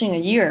approaching a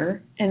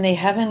year, and they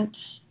haven't,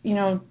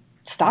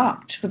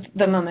 stopped with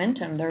the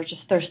momentum. There's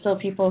still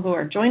people who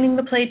are joining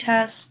the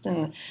playtest,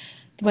 and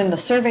when the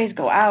surveys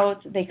go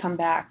out, they come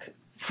back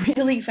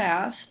really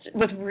fast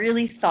with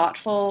really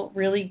thoughtful,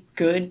 really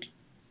good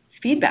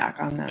feedback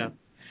on them. Yeah.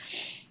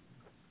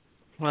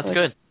 Well, that's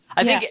good.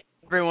 I think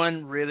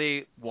everyone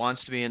really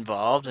wants to be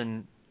involved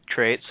and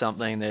create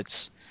something that's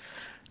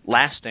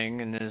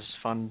lasting and is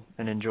fun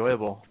and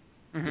enjoyable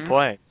to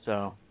play.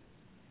 So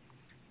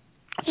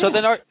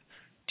then,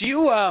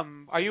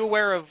 are you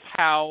aware of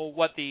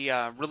what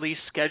the release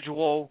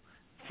schedule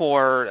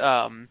for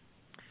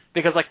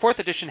because 4th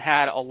edition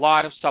had a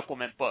lot of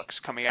supplement books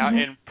coming out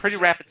in pretty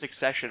rapid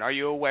succession. Are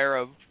you aware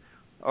of,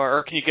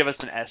 or can you give us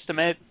an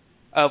estimate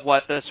of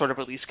what the sort of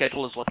release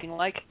schedule is looking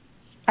like?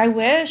 I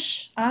wish,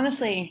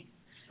 honestly.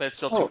 But it's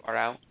still too far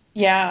out.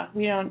 Yeah,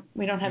 we don't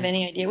have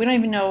any idea. We don't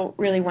even know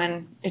really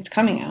when it's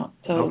coming out.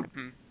 So,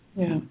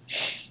 yeah.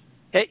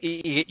 Hey,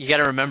 you got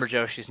to remember,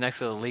 Joe, she's next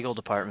to the legal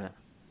department.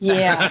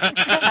 Yeah.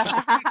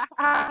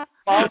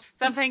 Well,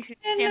 some things you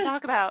can't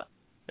talk about.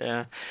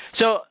 Yeah.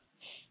 So,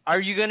 are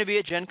you going to be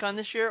at Gen Con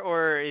this year,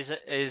 or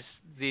is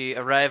the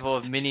arrival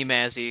of Mini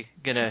Mazzy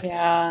going to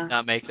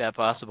not make that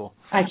possible?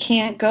 I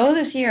can't go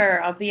this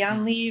year. I'll be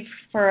on leave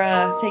for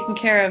taking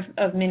care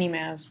of Mini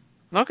Maz.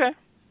 Okay.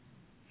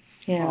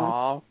 Yeah.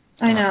 Aww.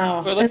 I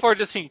know. We look forward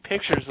to seeing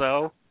pictures,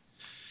 though.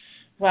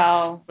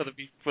 Well,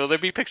 will there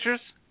be pictures?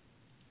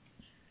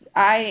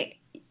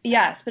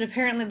 Yes, but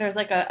apparently there's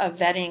a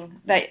vetting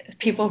that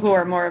people who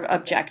are more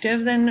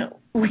objective than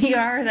we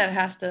are that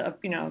has to,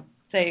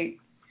 say,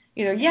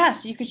 either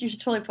yes, you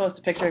should totally post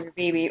a picture of your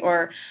baby,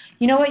 or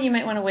you know what, you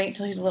might want to wait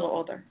until he's a little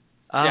older.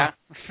 Yeah.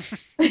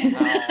 Because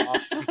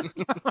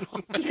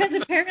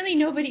apparently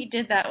nobody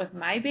did that with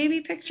my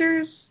baby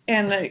pictures,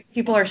 and the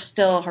people are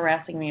still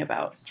harassing me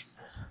about.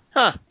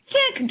 Huh. I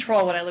can't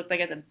control what I look like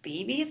as a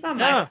baby. It's not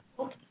my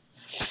fault.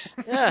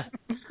 Yeah.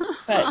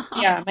 But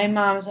yeah, my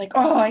mom was like,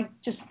 "Oh, I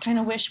just kind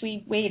of wish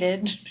we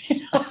waited."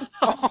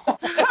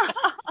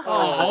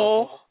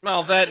 Oh.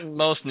 Well, that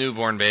most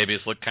newborn babies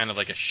look kind of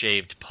like a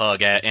shaved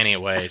pug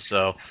anyway,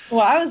 so.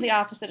 Well, I was the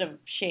opposite of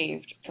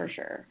shaved for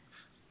sure.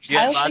 You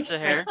had lots of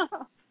hair?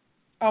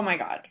 Oh my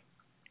God.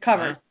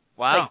 Covered.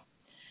 Wow. Like,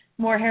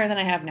 more hair than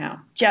I have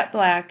now. Jet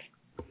black,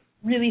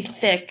 really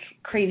thick,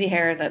 crazy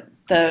hair that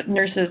the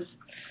nurses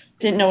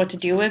didn't know what to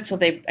do with, so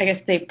I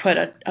guess they put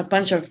a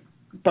bunch of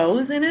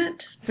bows in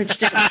it, which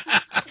didn't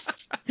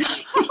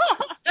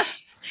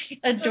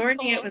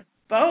adorning it with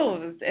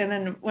bows. And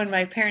then when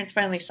my parents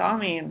finally saw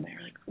me, and they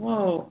were like,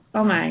 "Whoa,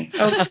 oh my,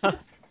 oh,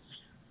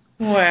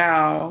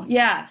 wow."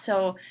 Yeah,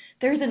 so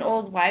there's an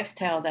old wives'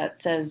 tale that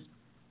says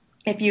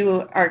if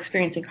you are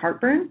experiencing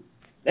heartburn,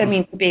 that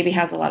means the baby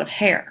has a lot of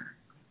hair.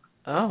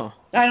 Oh.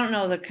 I don't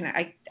know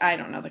I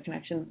don't know the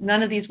connection.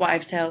 None of these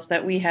wives' tales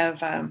that we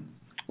have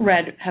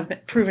read have been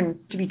proven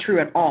to be true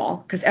at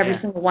all, because every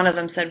single one of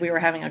them said we were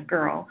having a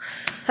girl.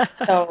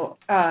 So,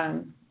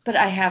 but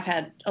I have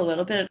had a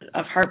little bit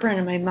of heartburn,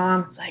 and my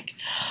mom's like,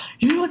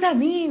 "You know what that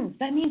means?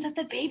 That means that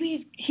the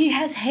baby, he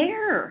has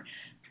hair."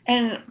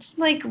 And it's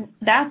like,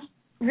 that's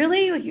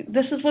really,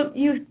 this is what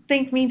you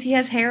think means he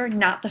has hair,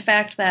 not the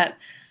fact that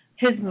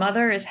his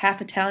mother is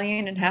half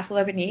Italian and half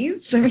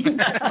Lebanese? I mean,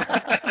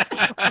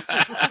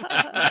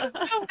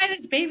 why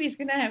this baby's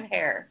going to have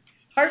hair,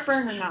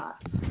 heartburn or not.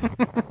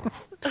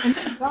 And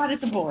God,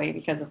 it's a boy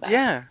because of that.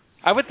 Yeah.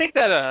 I would think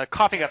that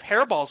coughing up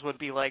hairballs would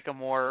be like a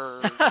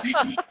more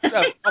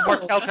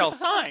telltale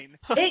sign.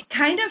 It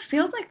kind of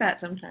feels like that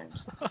sometimes.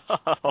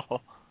 Oh.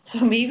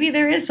 So maybe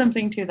there is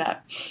something to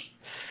that.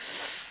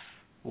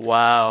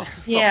 Wow.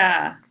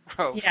 Yeah.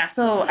 Gross. Yeah,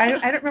 so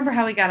I don't remember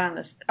how we got on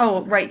this.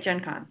 Oh, right,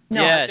 Gen Con.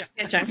 No, Yes.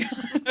 yeah, Gen Con.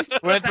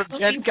 Went from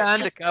Gen Con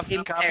to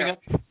coughing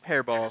up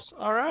hairballs.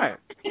 All right.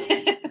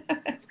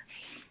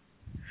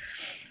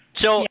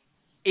 So,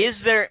 is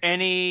there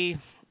any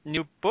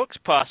new books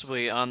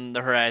possibly on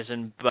the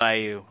horizon by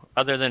you,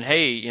 other than,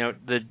 hey, you know,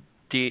 the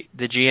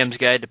GM's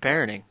Guide to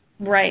Parenting?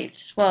 Right.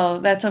 Well,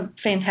 that's a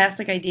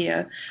fantastic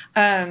idea.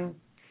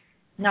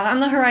 Not on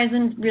the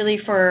horizon really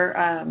for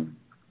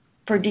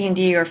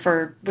D&D or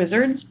for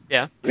Wizards.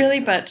 Yeah. Really,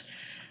 but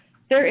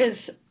there is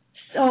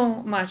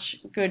so much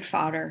good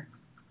fodder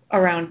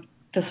around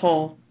this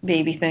whole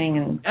baby thing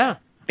and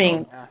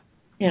being,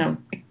 you know,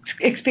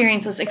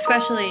 experiences,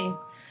 especially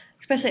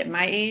at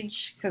my age,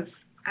 because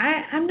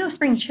I'm no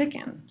spring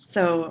chicken.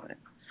 So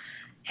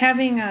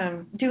having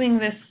doing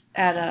this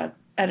at a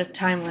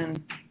time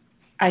when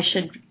I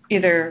should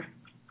either,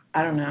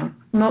 I don't know,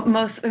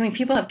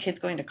 people have kids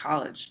going to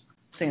college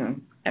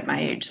soon at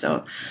my age,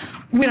 so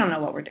we don't know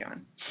what we're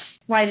doing.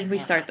 Why did we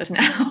start this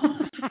now?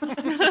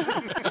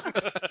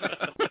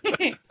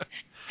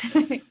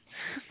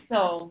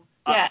 So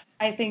yeah,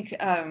 I think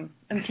I'm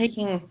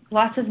taking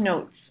lots of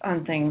notes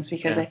on things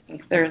because I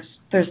think there's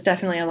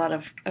definitely a lot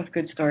of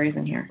good stories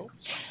in here.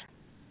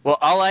 Well,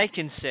 all I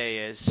can say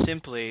is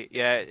simply,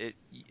 it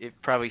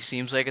probably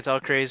seems like it's all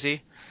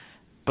crazy,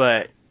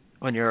 but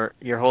when you're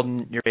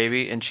holding your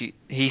baby and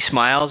he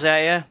smiles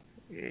at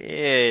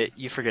you,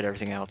 you forget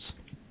everything else.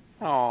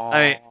 Aww.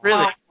 I mean,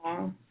 really.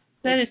 Aww.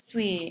 That is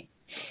sweet.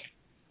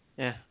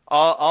 Yeah.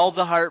 All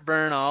the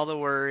heartburn, all the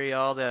worry,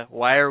 all the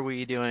why are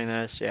we doing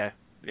this? Yeah.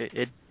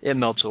 It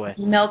melts away.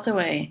 Melts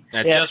away.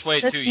 Now just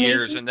wait 2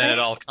 years and then it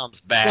all comes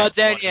back. Well,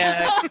 then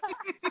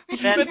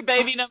with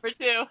baby number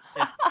 2.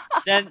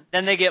 Yeah.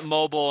 Then they get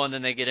mobile and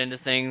then they get into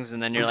things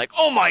and then you're like,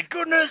 oh my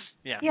goodness.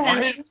 Yeah.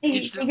 Yeah.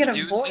 They get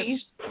a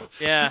voice.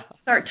 Yeah.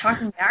 Start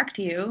talking back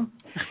to you.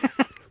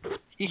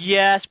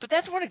 Yes, but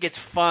that's when it gets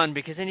fun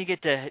because then you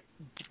get to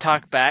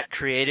talk back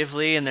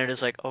creatively and they're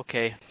just like,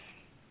 okay.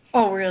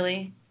 Oh,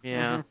 really?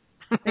 Yeah.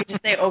 Mm-hmm. They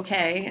just say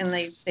okay and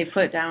they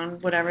put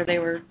down whatever they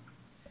were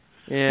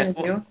going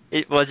to do.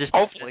 Just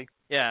hopefully.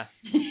 Yeah.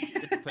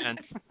 It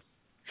depends.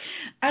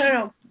 I don't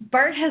know.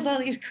 Bart has all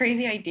these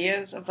crazy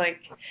ideas of like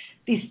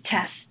these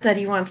tests that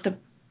he wants to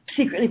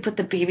secretly put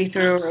the baby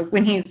through, or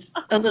when he's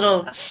a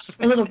little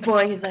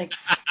boy, he's like,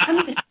 I'm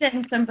going to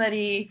send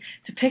somebody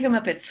to pick him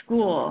up at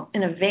school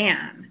in a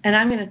van, and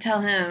I'm going to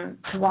tell him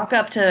to walk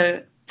up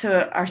to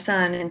our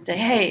son and say,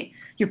 hey,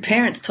 your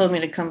parents told me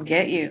to come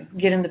get you.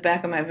 Get in the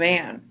back of my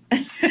van.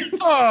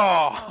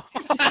 Oh.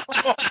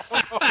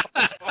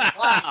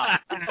 Wow.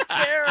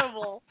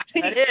 Terrible.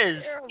 That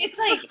is. It's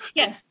like,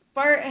 yes,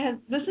 Bart has.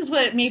 This is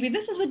what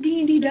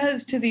D&D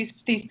does to these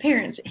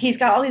parents. He's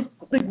got all these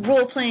like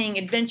role playing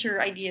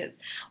adventure ideas.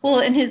 Well,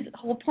 and his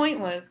whole point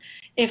was,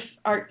 if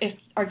our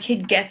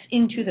kid gets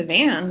into the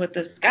van with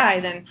this guy,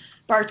 then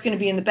Bart's going to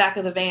be in the back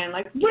of the van,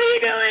 like, what are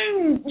you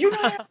doing? You're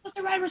not supposed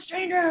to ride with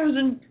strangers,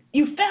 and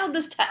you failed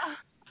this test.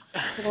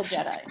 Little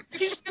Jedi.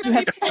 He's going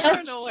to be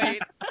paranoid.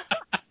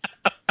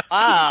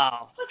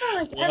 Wow.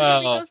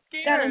 Wow.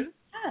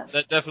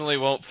 That definitely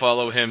won't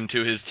follow him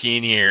to his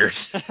teen years.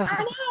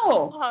 I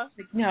know.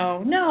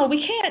 No,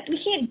 we can't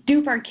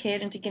dupe our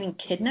kid into getting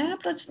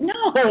kidnapped.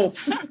 No.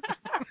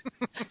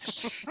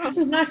 This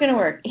is not going to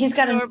work. He's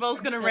got the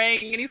doorbell's going to ring,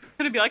 and he's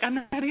going to be like, I'm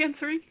not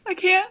answering. I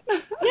can't.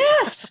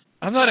 Yes.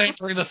 I'm not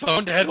answering the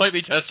phone. Dad might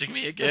be testing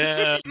me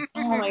again.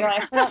 Oh my god,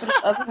 I forgot what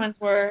the other ones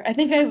were. I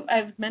think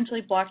I've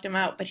mentally blocked him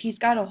out, but he's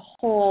got a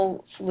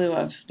whole slew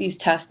of these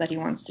tests that he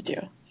wants to do.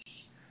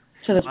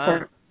 So this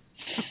poor.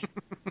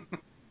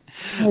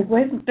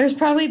 There's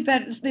probably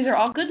better. These are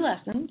all good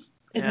lessons,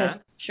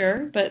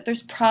 sure, but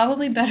there's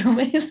probably better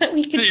ways that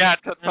we can. Yeah,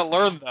 to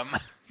learn them.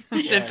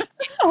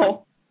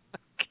 No.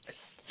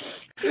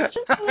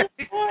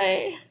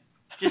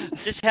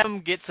 Just have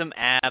them get some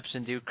apps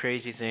and do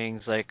crazy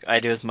things like I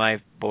do with my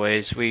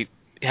boys. We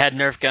had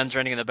Nerf guns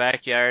running in the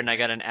backyard, and I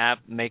got an app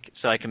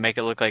so I can make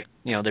it look like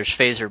there's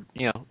phaser,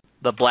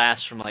 the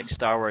blast from like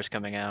Star Wars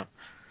coming out.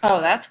 Oh,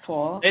 that's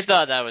cool. They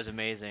thought that was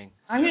amazing.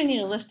 I'm gonna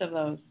need a list of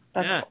those.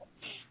 That's cool.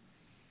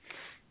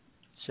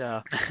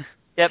 So,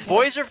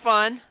 boys are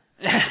fun.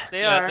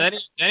 They are. Then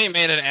he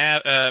made an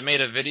app,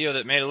 made a video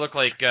that made it look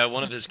like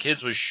one of his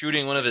kids was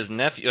shooting one of his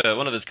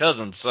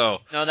cousins. So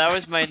no, that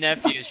was my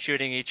nephews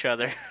shooting each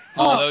other.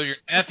 Oh, those your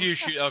nephews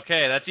shoot.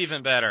 Okay, that's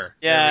even better.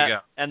 Yeah, there we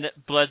go. And the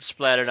blood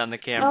splattered on the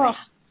camera.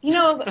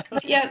 Oh, but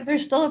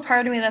there's still a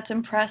part of me that's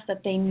impressed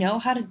that they know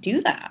how to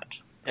do that.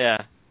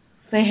 Yeah.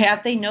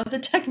 They know the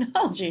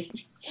technology.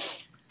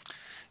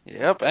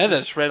 Yep, and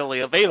it's readily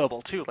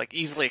available too, like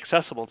easily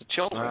accessible to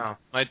children. Wow.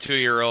 My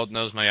 2-year-old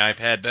knows my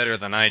iPad better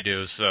than I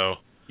do, so.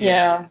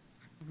 Yeah.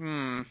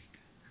 I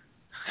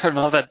don't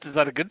know. Is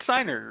that a good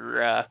sign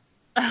or?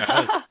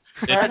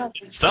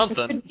 It's something.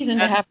 It's a good reason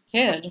to have a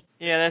kid.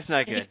 Yeah, that's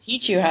not good.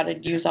 Teach you how to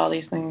use all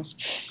these things.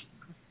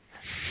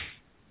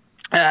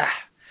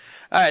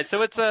 All right,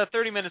 so it's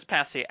 30 minutes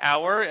past the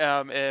hour.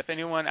 If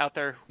anyone out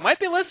there who might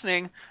be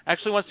listening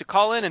actually wants to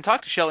call in and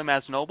talk to Shelly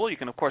Masnoble, you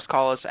can, of course,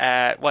 call us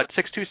at,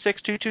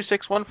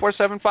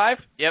 626-226-1475?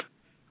 Yep.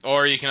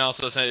 Or you can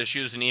also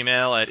shoot us an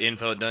email at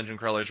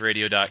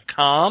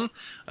info@dungeoncrawlersradio.com.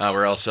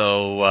 We're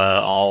also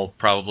all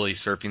probably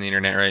surfing the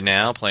internet right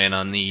now, playing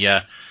on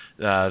their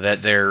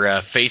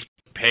Facebook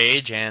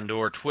page and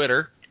or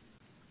Twitter.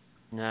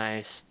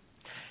 Nice.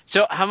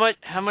 So how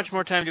much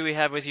more time do we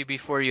have with you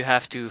before you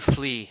have to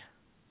flee?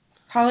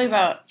 Probably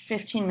about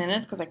 15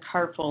 minutes because I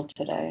carpooled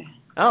today.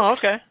 Oh,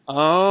 okay.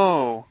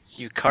 Oh,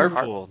 you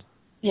carpooled.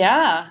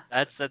 Yeah.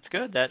 That's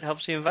good. That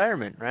helps the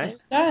environment, right? It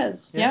does.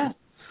 Yeah.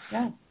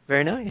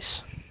 Very nice.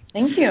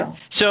 Thank you.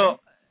 So,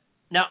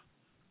 now,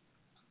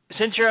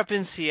 since you're up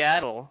in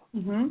Seattle,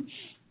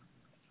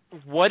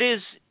 what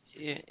is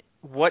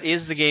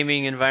the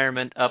gaming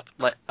environment up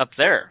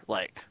there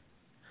like?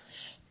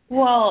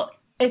 Well,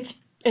 it's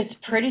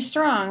pretty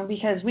strong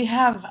because we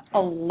have a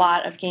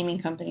lot of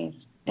gaming companies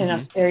in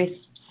a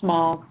very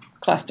small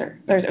cluster.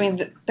 There's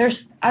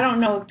I don't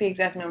know the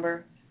exact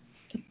number,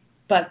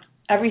 but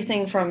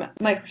everything from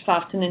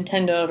Microsoft to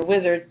Nintendo to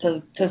Wizards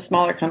to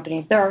smaller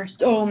companies. There are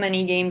so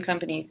many game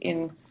companies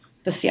in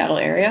the Seattle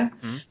area,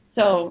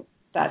 so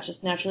that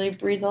just naturally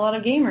breeds a lot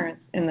of gamers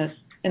in this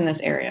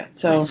area.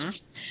 So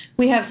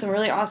we have some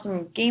really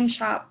awesome game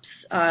shops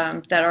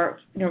that are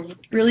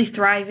really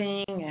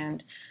thriving,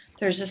 and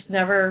there's just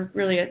never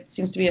really, it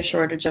seems to be a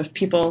shortage of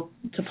people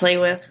to play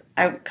with.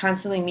 I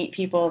constantly meet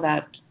people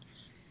that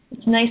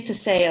it's nice to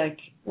say like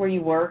where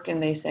you work, and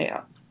they say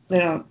they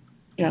don't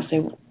say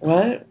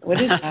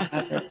what is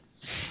that?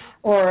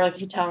 Or like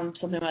you tell them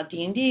something about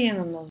D&D, and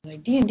then they'll say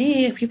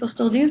D&D, people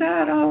still do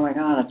that? Oh my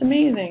god, that's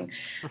amazing.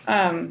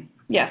 So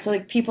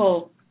like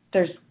people,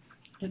 this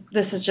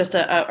is just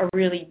a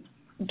really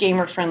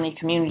gamer friendly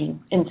community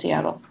in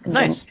Seattle.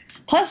 Nice.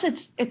 Plus,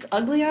 it's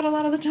ugly out a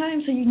lot of the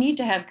time, so you need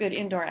to have good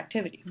indoor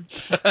activity.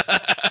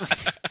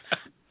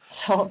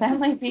 So that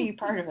might be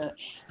part of it.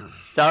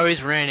 It's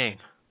always raining.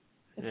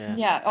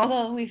 Yeah,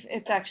 although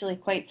it's actually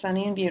quite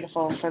sunny and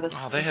beautiful for this.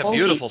 Oh, they have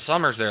beautiful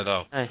summers there,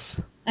 though. Nice.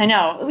 I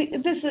know.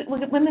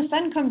 When the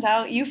sun comes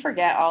out, you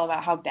forget all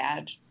about how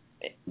bad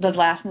the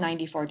last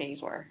 94 days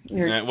were.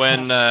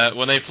 When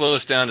they flew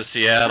us down to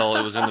Seattle,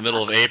 it was in the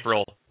middle of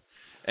April,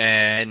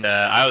 and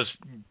I was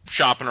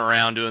shopping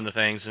around doing the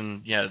things,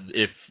 and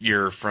if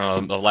you're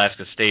from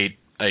Alaska State,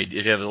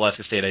 if you have an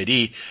Alaska State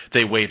ID,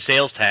 they waive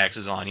sales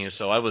taxes on you.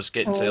 So I was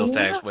getting sales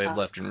tax waived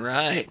left and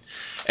right,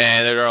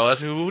 and they're all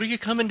asking me, "What are you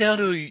coming down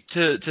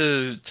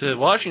to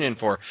Washington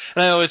for?"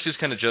 And I always just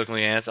kind of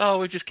jokingly ask, "Oh,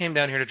 we just came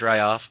down here to dry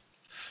off."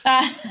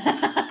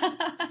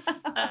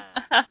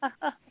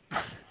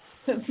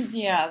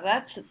 Yeah,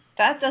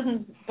 that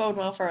doesn't bode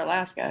well for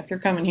Alaska if you're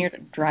coming here to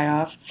dry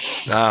off.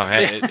 Oh,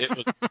 hey,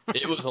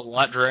 it was a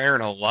lot drier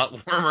and a lot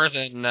warmer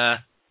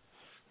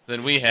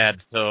than we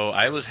had, so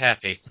I was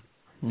happy.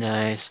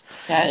 Nice.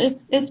 Yeah,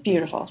 it's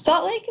beautiful.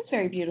 Salt Lake is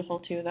very beautiful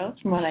too, though,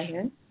 from what I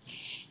hear.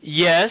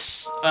 Yes,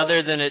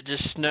 other than it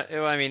just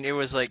it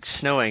was like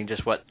snowing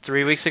just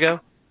 3 weeks ago?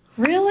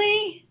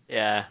 Really?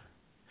 Yeah.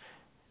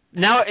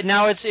 Now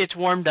it's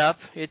warmed up.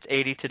 It's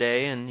 80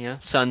 today, and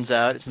sun's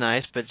out. It's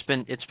nice, but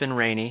it's been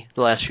rainy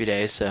the last few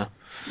days. So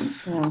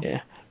yeah.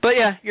 But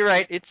yeah, you're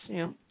right. It's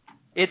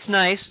it's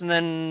nice, and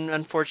then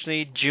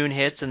unfortunately June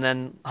hits, and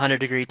then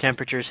 100-degree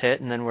temperatures hit,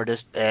 and then we're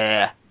just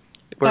yeah,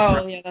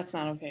 that's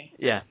not okay.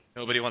 Yeah.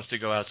 Nobody wants to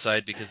go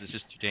outside because it's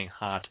just too dang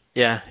hot.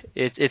 Yeah,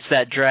 it's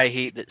that dry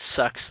heat that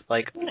sucks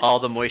all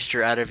the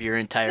moisture out of your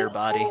entire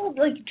body. Whole,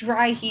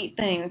 dry heat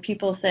thing.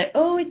 People say,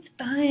 "Oh, it's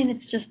fine.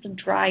 It's just a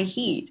dry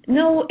heat."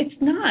 No, it's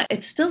not.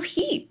 It's still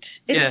heat.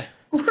 It's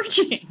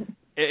scorching.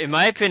 In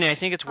my opinion, I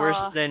think it's worse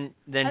than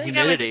I think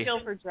humidity. I would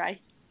feel for dry.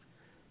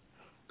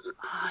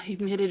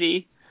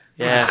 Humidity.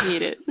 Yeah. I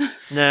hate it.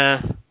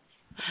 Nah.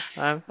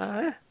 I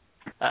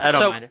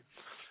don't mind it.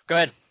 Go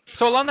ahead.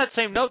 So along that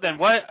same note, then,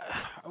 what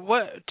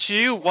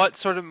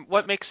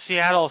makes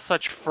Seattle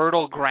such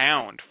fertile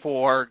ground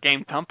for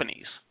game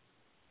companies?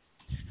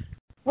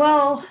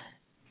 Well,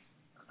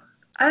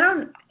 I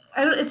don't.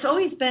 It's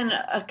always been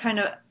a kind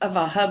of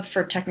a hub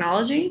for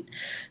technology.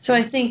 So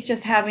I think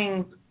just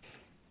having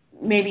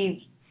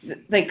having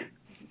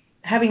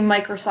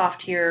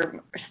Microsoft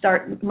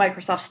start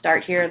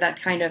here, that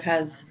kind of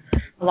has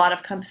a lot of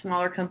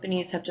smaller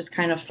companies have just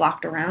kind of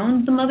flocked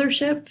around the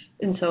mothership,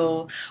 and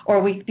so,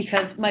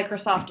 because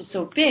Microsoft is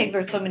so big,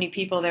 there's so many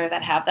people there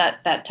that have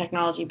that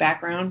technology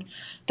background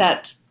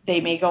that they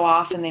may go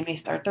off and they may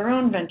start their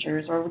own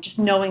ventures, or just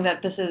knowing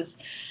that this is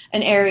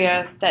an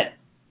area that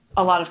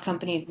a lot of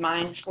companies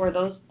mine for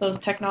those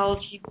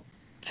technology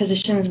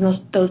positions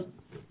and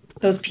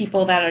those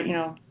people that are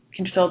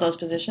can fill those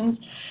positions.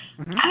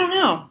 Mm-hmm. I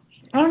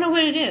don't know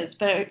what it is,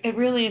 but it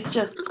really is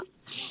just.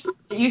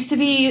 It used to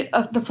be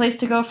the place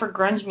to go for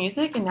grunge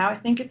music, and now I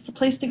think it's the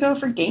place to go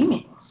for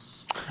gaming.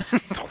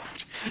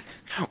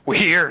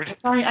 Weird.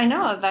 Sorry, I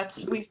know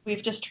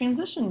we've just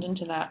transitioned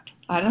into that.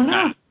 I don't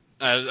know.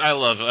 I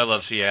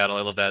love Seattle.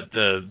 I love that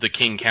the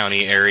King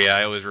County area.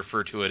 I always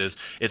refer to it as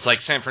it's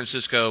like San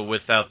Francisco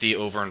without the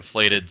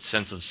overinflated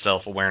sense of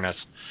self-awareness.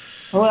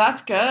 Well,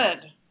 that's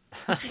good.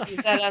 Use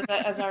that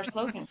as our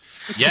slogan.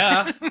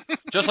 Yeah,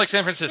 just like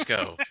San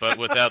Francisco, but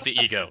without the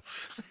ego.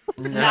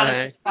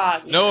 Nice.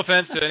 No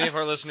offense to any of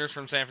our listeners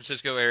from San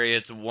Francisco area.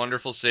 It's a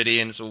wonderful city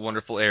and it's a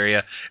wonderful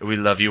area, and we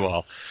love you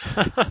all.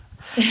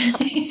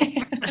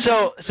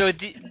 So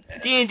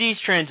D&D's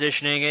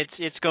transitioning.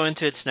 It's going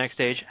to its next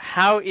stage.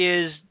 How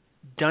is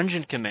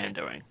Dungeon Command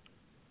doing?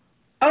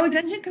 Oh,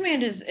 Dungeon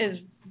Command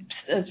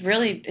is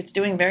really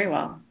doing very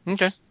well.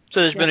 Okay. So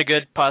there's been a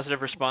good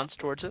positive response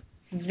towards it?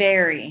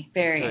 Very,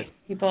 very. Good.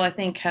 People, I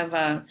think, have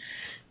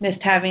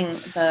missed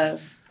having the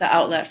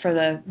outlet for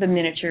the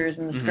miniatures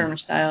and the skirmish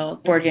style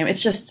board game.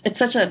 It's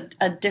such a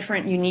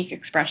different, unique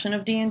expression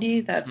of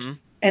D&D that,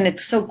 and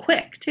it's so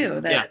quick too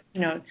that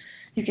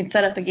you can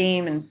set up a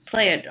game and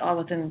play it all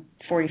within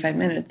 45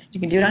 minutes. You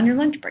can do it on your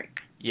lunch break.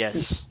 Yes.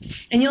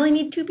 And you only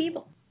need 2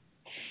 people.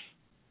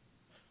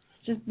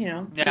 Just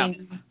No,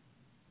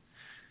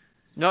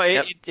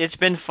 it's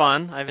been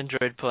fun. I've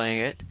enjoyed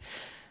playing it.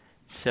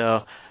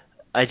 So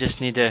I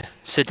just need to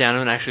sit down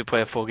and actually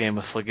play a full game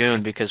with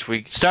Lagoon, because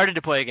we started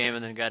to play a game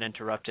and then got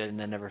interrupted and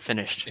then never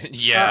finished.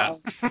 Yeah.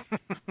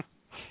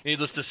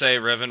 Needless to say,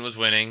 Revan was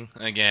winning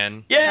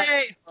again.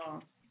 Yay!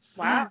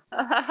 Wow.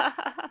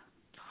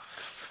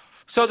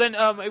 So then,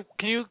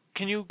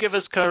 can you give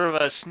us kind of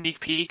a sneak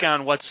peek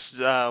on what's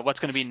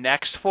going to be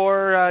next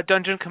for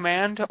Dungeon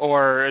Command,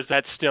 or is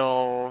that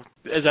still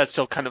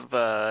kind of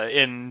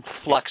in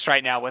flux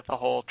right now with the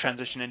whole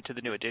transition into the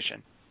new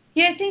edition?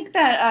 Yeah, I think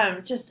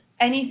that just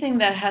anything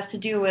that has to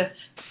do with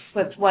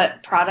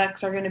what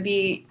products are going to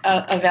be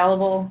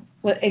available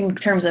in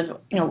terms of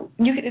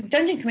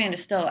Dungeon Command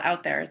is still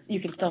out there. You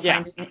can still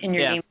find it in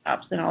your game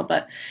shops and all,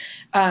 but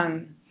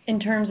in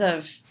terms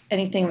of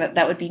anything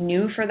that would be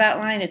new for that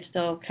line, it's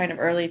still kind of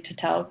early to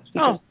tell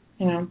because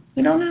we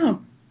don't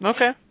know.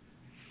 Okay.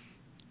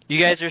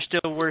 You guys are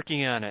still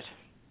working on it.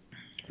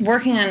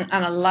 Working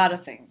on a lot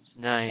of things.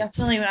 Nice.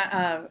 Definitely,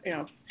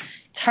 it's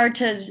hard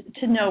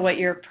to know what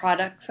your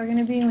products are going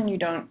to be when you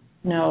don't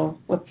know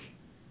what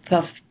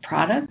the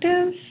product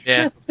is.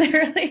 Yeah.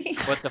 Necessarily.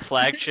 What the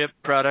flagship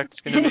product's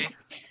going to be.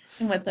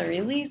 And what the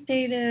release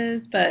date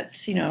is, but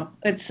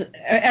it's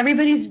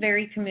everybody's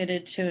very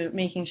committed to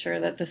making sure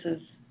that this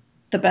is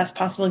the best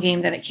possible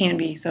game that it can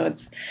be. So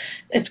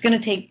it's going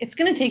to take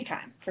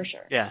time for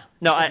sure. Yeah.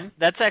 No,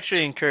 that's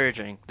actually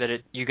encouraging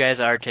that you guys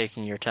are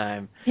taking your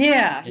time.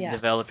 In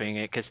developing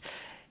it, because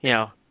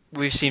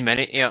we've seen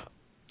many.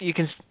 You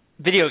can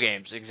video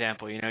games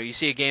example. You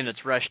see a game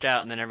that's rushed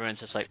out, and then everyone's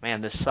just like,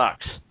 "Man, this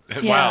sucks."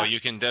 Wow, you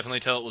can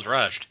definitely tell it was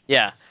rushed.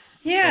 Yeah.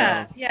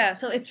 Yeah.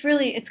 So it's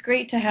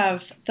great to have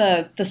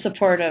the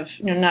support of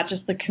not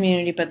just the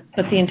community but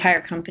the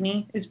entire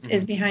company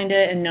is behind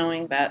it, and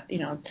knowing that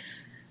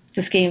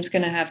this game's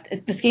going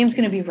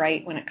to be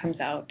right when it comes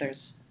out.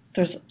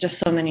 There's just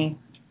so many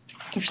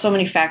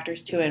factors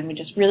to it, and we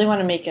just really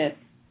want to make it,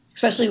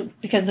 especially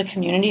because the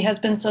community has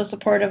been so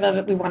supportive of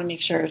it. We want to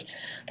make sure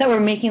that we're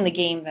making the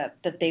game that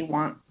they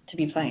want to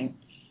be playing.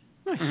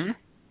 Mm-hmm.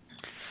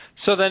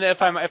 So then,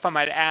 if I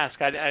might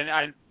ask,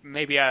 I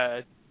maybe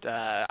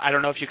I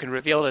don't know if you can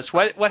reveal this.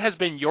 What has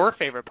been your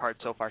favorite part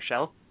so far,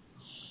 Shell?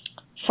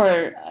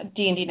 For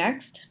D&D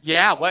Next?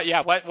 Yeah.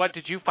 What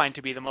did you find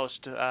to be the most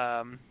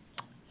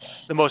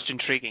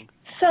intriguing?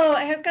 So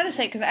I have got to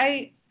say, because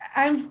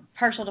I'm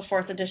partial to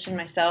 4th edition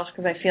myself,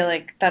 because I feel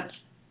like that's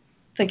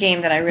the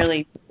game that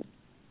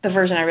the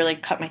version I really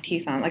cut my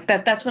teeth on. Like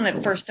that's when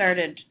it first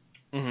started.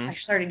 I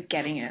started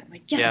getting it.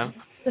 Like,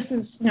 this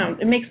is,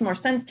 it makes more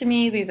sense to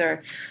me.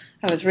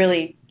 I was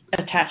really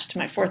attached to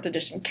my 4th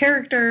edition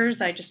characters.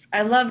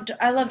 I loved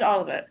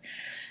all of it.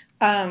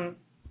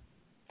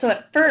 So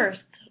at first,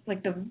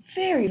 like the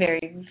very,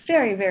 very,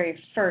 very, very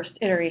first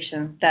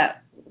iteration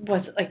that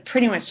was like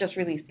pretty much just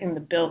released in the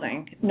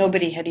building,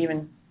 nobody had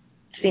even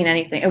seen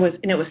anything. It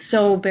was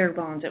so bare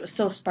bones. It was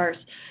so sparse.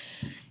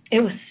 It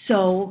was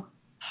so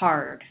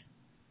hard.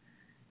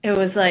 It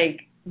was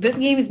like, this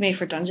game is made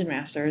for dungeon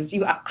masters.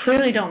 You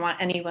clearly don't want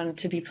anyone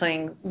to be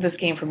playing this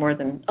game for more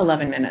than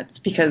 11 minutes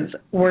because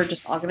we're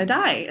just all going to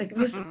die. Like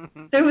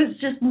there was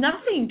just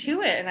nothing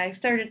to it, and I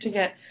started to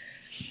get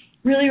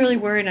really, really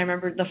worried. I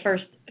remember the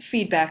first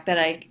feedback that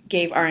I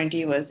gave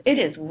R&D was, it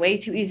is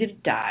way too easy to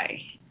die.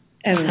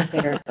 And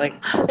they're like,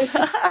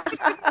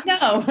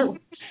 no,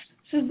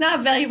 this is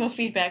not valuable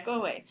feedback. Go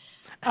away.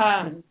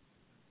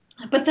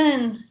 But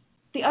then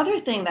the other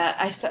thing that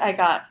I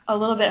got a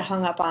little bit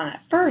hung up on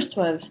at first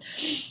was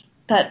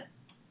that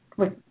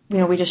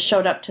we just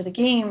showed up to the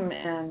game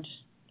and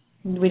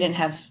we didn't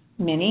have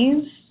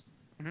minis,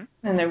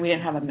 and then we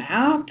didn't have a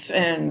map,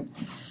 and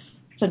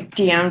the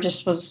DM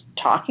just was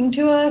talking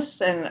to us,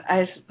 and I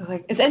was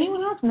like, is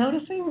anyone else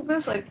noticing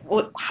this? Like, how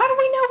do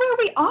we know where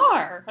we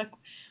are? Like,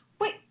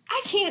 wait,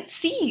 I can't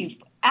see.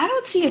 I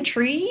don't see a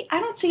tree. I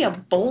don't see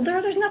a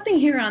boulder. There's nothing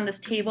here on this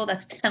table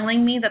that's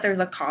telling me that there's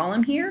a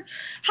column here.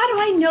 How do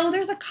I know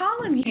there's a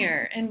column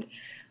here? And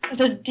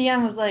the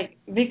DM was like,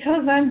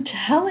 because I'm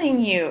telling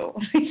you.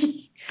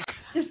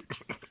 Just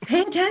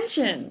pay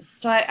attention.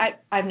 So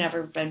I've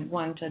never been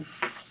one to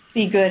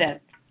be good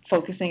at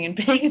focusing and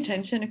paying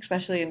attention,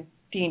 especially in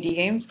D&D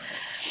games.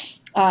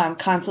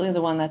 Constantly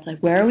the one that's like,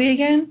 where are we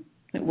again?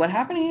 What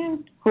happened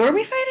again? Who are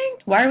we fighting?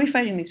 Why are we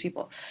fighting these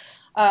people?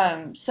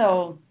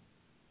 So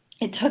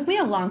it took me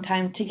a long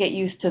time to get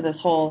used to this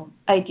whole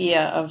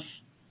idea of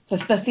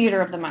the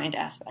theater of the mind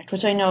aspect,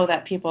 which I know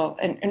that people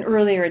in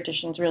earlier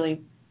editions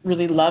really,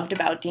 really loved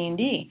about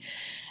D&D.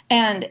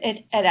 And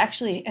it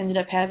actually ended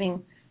up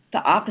having the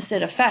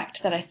opposite effect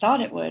that I thought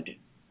it would,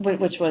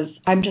 which was,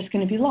 I'm just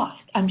going to be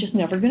lost. I'm just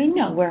never going to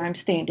know where I'm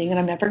standing, and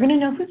I'm never going to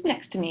know who's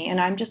next to me, and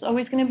I'm just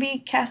always going to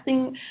be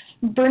casting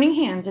burning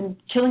hands and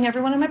killing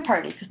everyone in my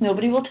party because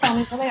nobody will tell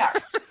me where they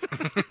are.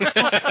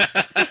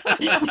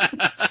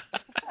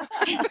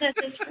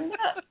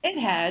 It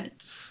had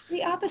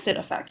the opposite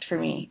effect for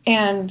me,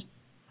 and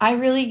I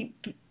really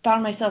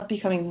found myself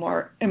becoming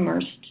more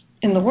immersed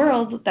in the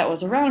world that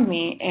was around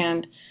me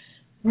and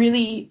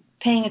really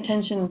paying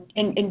attention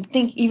and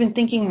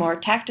thinking more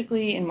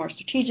tactically and more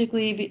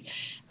strategically.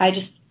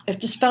 It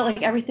just felt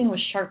like everything was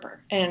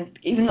sharper, and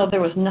even though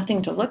there was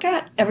nothing to look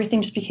at,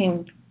 everything just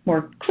became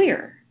more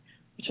clear,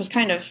 which was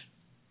kind of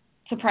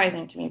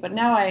surprising to me. But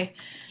now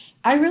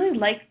I really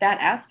like that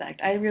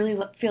aspect. I really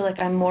feel like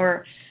I'm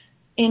more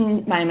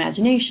in my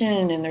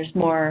imagination, and there's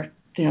more,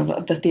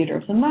 the theater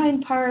of the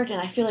mind part, and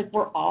I feel like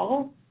we're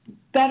all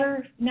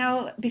better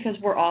now because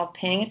we're all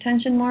paying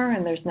attention more,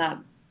 and there's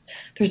not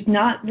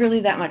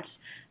really that much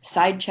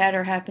side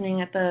chatter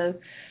happening at the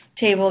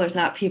table. There's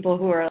not people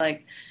who are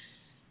like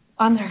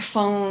on their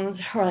phones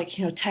or like,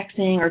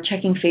 texting or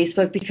checking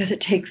Facebook because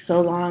it takes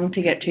so long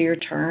to get to your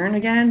turn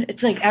again.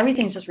 It's like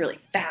everything's just really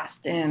fast,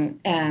 and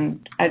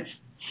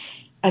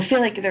I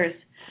feel like there's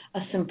a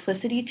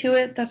simplicity to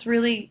it that's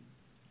really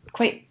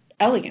quite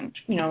elegant,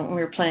 when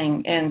we're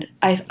playing. And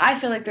I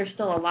feel like there's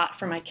still a lot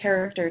for my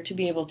character to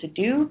be able to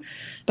do,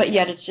 but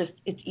yet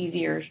it's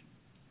easier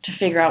to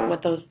figure out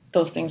what those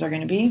things are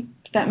going to be,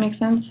 if that makes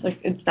sense. Like,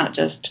 it's not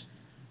just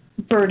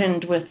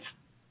burdened with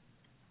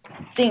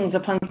things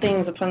upon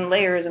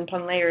layers and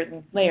upon layers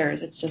and layers.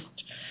 It's just,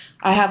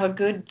 I have a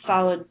good,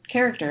 solid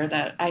character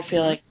that I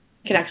feel like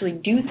can actually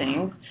do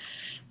things,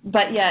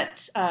 but yet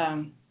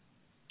I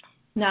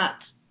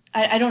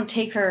don't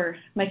take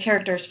my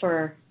characters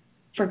for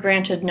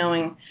granted,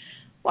 knowing,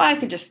 well, I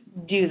could just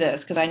do this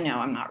because I know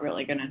I'm not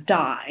really going to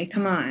die.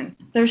 Come on.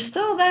 There's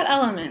still that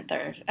element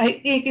there.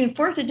 In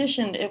 4th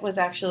edition, it was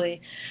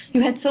actually,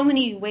 you had so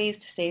many ways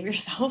to save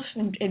yourself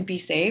and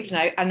be saved,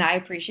 and I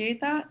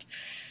appreciate that.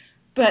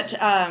 But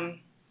I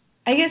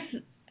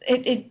guess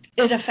it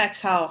affects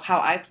how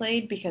I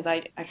played because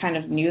I kind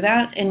of knew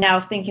that. And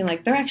now thinking,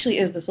 like, there actually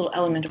is this little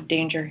element of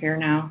danger here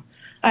now.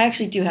 I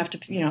actually do have to,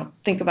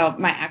 think about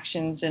my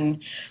actions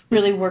and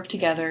really work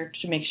together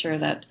to make sure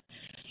that,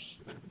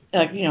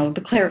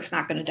 the cleric's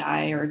not going to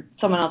die or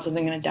someone else isn't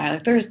going to die.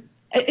 Like,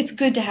 it's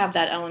good to have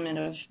that element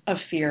of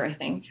fear, I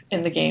think,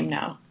 in the game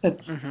now,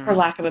 for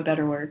lack of a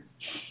better word.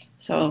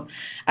 So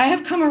I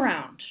have come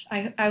around.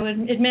 I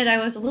would admit I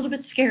was a little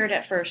bit scared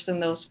at first in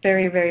those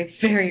very, very,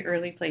 very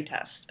early play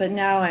tests, but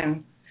now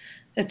I'm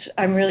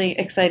really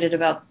excited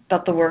about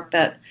the work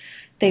that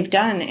they've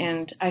done,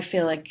 and I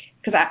feel like,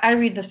 because I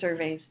read the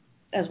surveys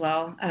as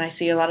well, and I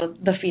see a lot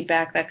of the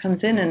feedback that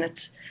comes in, and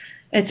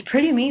it's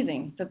pretty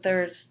amazing that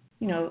there's,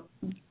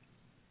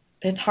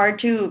 it's hard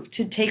to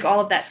take all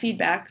of that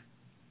feedback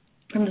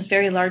from this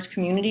very large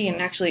community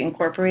and actually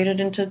incorporate it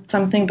into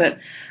something, but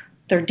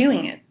they're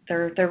doing it.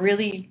 They're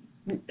really,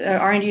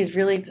 R&D is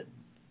really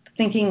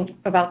thinking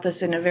about this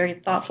in a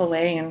very thoughtful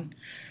way, and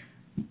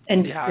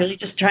really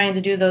just trying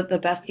to do the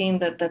best game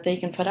that they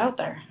can put out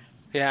there.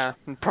 Yeah,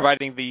 and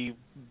providing the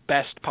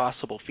best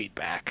possible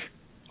feedback.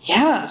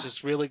 Yeah, which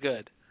is really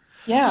good.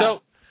 Yeah.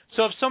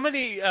 So if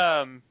somebody,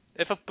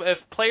 if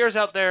players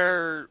out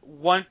there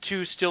want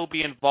to still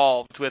be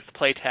involved with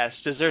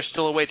playtest, is there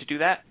still a way to do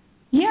that?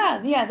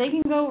 Yeah, they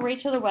can go right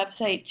to the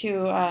website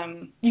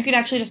to. You can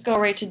actually just go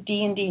right to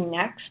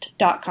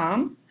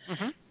dndnext.com,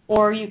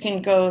 or you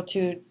can go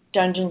to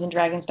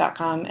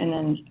DungeonsandDragons.com, and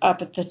then up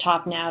at the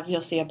top nav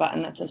you'll see a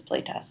button that says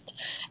playtest,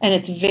 and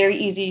it's very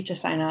easy to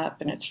sign up,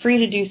 and it's free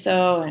to do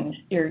so, and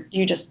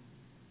you just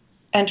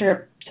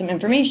enter some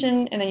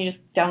information, and then you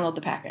just download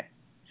the packet,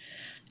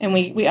 and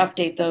we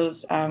update those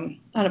on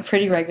a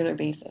pretty regular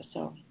basis.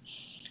 So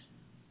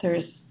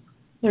there's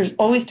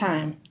always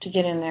time to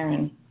get in there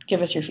and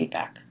give us your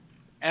feedback.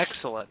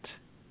 Excellent.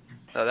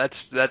 So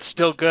that's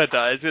still good.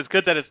 It's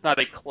good that it's not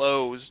a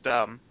closed,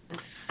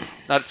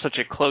 not such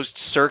a closed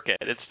circuit.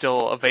 It's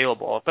still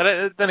available, but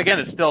then again,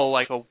 it's still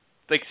like you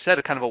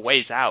said, kind of a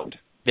ways out.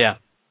 Yeah.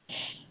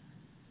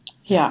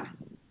 Yeah.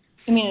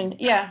 I mean,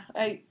 yeah.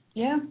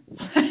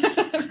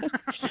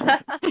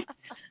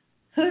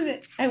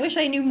 I wish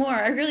I knew more.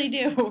 I really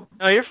do.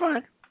 Oh, you're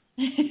fine.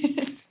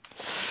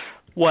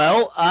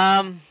 Well,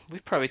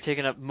 we've probably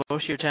taken up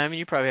most of your time, and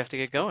you probably have to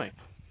get going.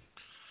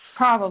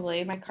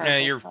 Probably. My car.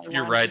 Yeah,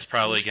 your ride's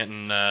probably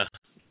getting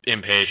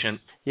impatient.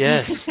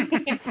 Yes.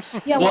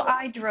 Yeah, well,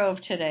 I drove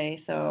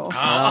today, so.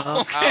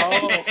 Oh.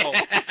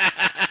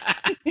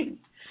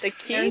 The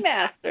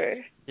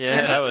Keymaster.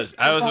 Yeah, I was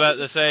about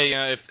to say,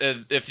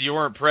 if you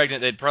weren't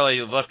pregnant, they'd probably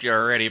have left you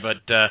already. But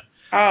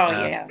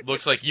yeah,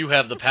 looks like you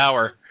have the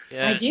power.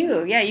 Yeah. I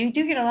do. Yeah, you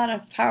do get a lot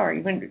of power,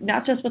 even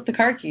not just with the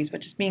car keys,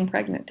 but just being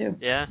pregnant too.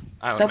 Yeah.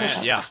 Oh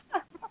man, yeah.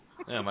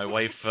 Yeah, my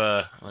wife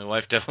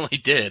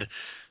definitely did.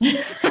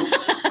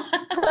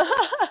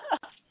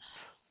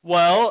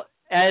 Well,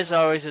 as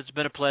always, it's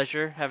been a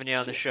pleasure having you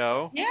on the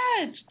show.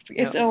 Yeah,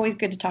 it's always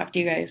good to talk to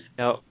you guys.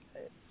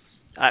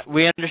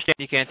 We understand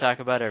you can't talk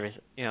about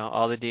everything,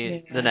 all the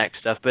next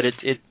stuff, but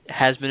it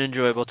has been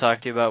enjoyable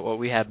talking to you about what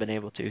we have been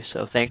able to.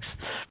 So thanks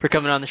for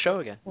coming on the show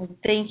again. Well,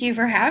 thank you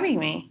for having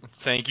me.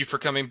 Thank you for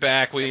coming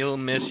back. We'll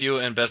miss you,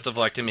 and best of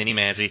luck to Mini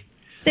Manzi.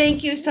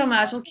 Thank you so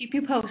much. We'll keep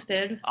you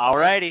posted. All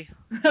righty.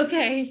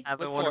 Okay.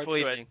 Have a wonderful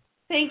evening.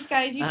 Thanks,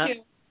 guys. You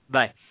too.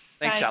 Bye.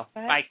 Thanks, Sal.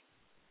 Bye.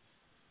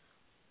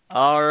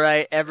 All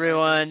right,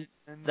 everyone.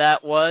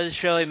 That was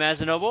Shelley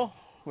Mazanoble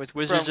with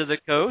Wizards of the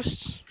Coast.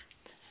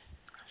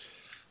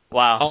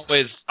 Wow.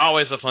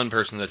 Always a fun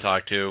person to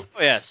talk to.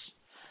 Oh, yes.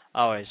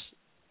 Always.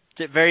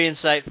 Very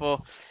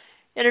insightful.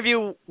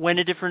 Interview went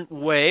a different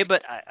way,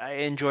 but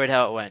I enjoyed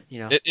how it went.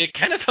 It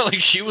kind of felt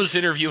like she was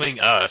interviewing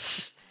us.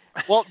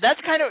 Well, isn't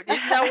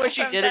that what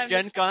she did at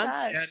Gen Con?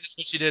 Yeah, that's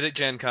what she did at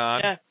Gen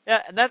Con. Yeah,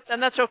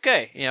 and that's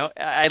okay.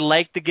 I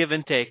like the give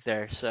and take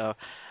there. So,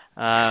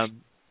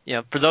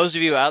 for those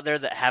of you out there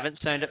that haven't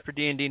signed up for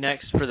D&D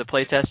Next for the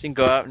playtesting,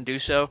 go out and do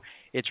so.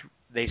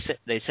 They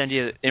send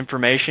you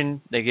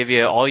information. They give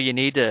you all you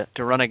need to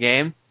run a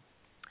game,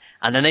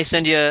 and then they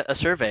send you a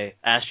survey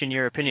asking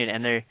your opinion,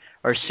 and they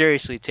are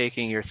seriously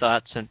taking your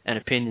thoughts and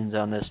opinions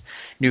on this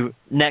new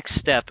next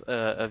step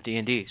of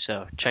D&D.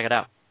 So check it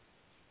out.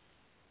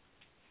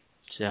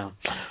 So,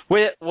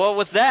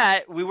 with that,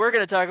 we were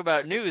going to talk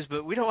about news,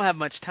 but we don't have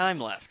much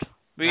time left.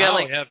 We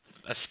have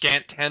a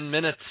scant 10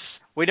 minutes.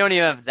 We don't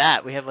even have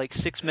that. We have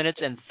 6 minutes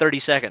and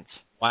 30 seconds.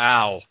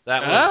 Wow.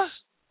 That was...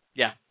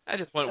 Yeah. I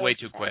just went way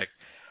too quick.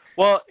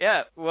 Well,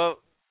 yeah. Well,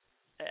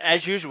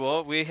 as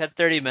usual, we had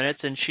 30 minutes,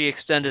 and she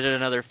extended it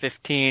another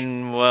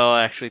 15, well,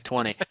 actually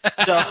 20.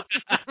 So...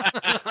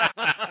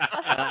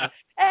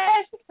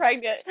 she's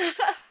pregnant.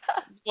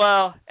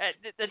 Well,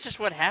 that's just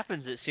what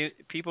happens.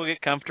 People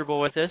get comfortable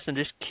with this and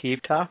just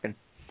keep talking,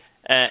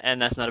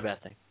 and that's not a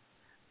bad thing.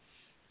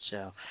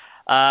 So,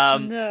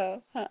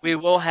 no. We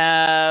will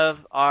have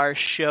our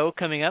show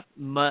coming up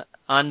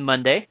on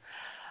Monday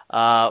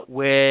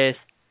with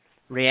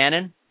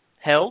Rhiannon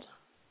Held.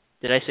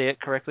 Did I say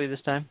it correctly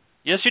this time?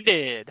 Yes, you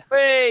did.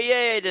 Hey,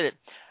 yay, I did it.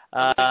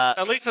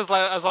 At least as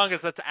long as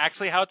that's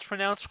actually how it's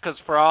pronounced, because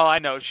for all I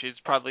know, she's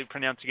probably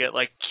pronouncing it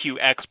like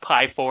QX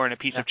Pie 4 and a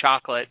piece of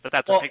chocolate, but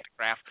that's a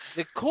pictograph.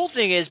 The cool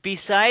thing is,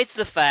 besides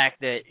the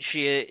fact that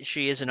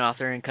she is an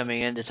author and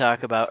coming in to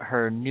talk about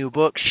her new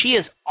book, she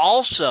is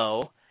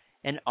also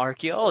an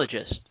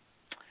archaeologist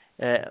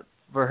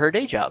for her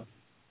day job.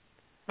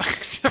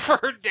 For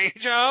her day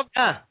job?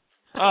 Yeah.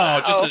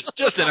 Oh,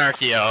 just an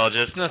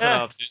archaeologist. Nothing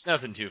else.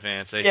 Nothing too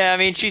fancy. Yeah, I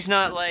mean, she's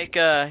not like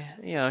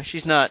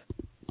she's not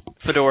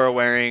fedora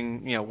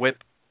wearing,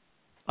 whip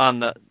on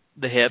the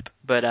hip,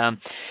 but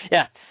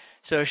yeah.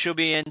 So she'll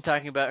be in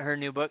talking about her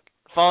new book,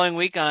 following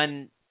week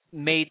on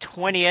May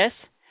 20th,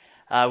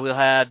 we'll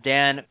have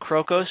Dan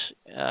Krokos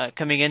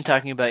coming in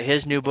talking about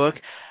his new book.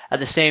 At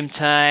the same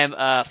time,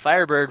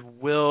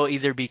 Firebird will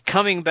either be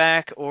coming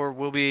back or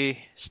will be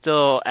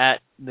still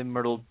at the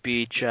Myrtle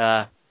Beach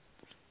XCon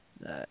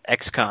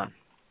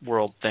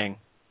World thing,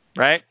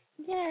 right?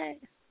 Yay.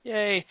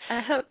 Yay.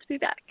 I hope to be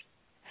back.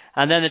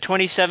 And then the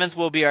 27th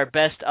will be our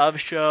best of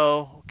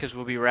show because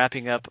we'll be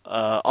wrapping up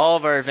all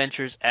of our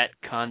adventures at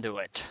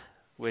Conduit,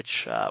 which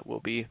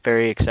will be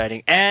very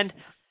exciting. And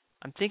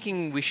I'm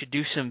thinking we should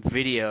do some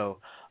video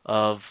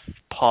of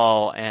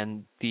Paul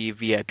and the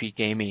VIP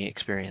gaming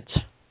experience.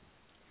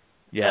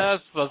 Yeah, as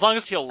long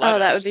as he'll let us. Oh,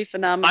 that would be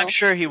phenomenal. I'm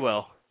sure he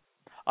will.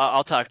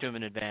 I'll talk to him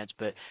in advance,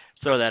 but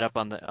throw that up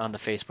on the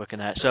Facebook and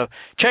that. So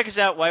check us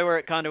out while we're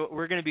at Conduit.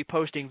 We're going to be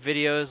posting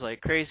videos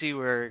like crazy.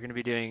 We're going to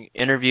be doing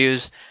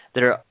interviews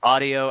that are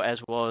audio as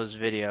well as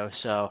video.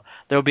 So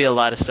there'll be a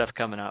lot of stuff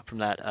coming out from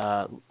that.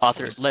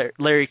 Author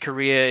Larry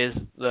Correa is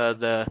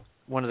the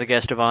one of the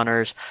guest of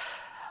honors.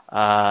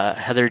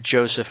 Heather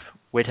Joseph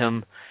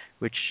Whitham,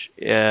 which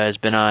has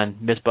been on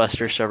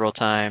Mythbusters several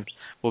times,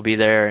 will be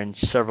there, and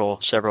several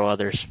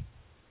others.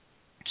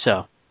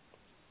 So,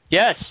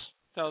 yes.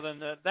 So then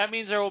that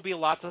means there will be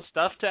lots of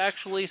stuff to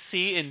actually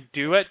see and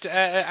do at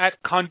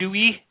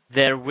Conduit.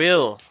 There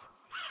will.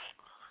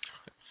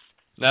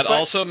 That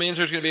also means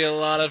there's going to be a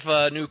lot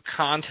of new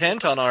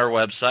content on our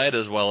website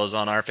as well as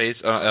on our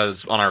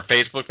on our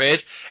Facebook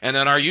page and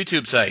on our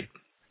YouTube site.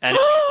 And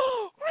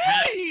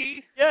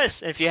really? Yes.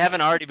 If you haven't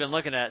already been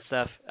looking at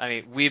stuff, I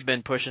mean, we've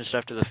been pushing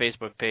stuff to the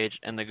Facebook page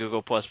and the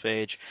Google Plus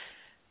page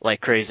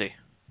like crazy.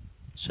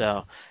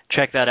 So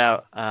check that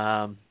out.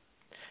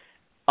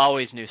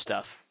 Always new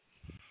stuff.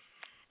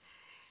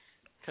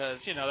 Because,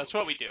 that's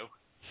what we do.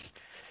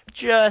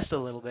 Just a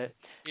little bit.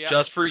 Yep.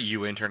 Just for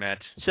you,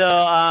 Internet.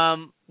 So,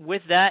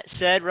 with that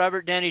said,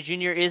 Robert Downey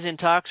Jr. is in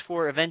talks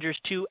for Avengers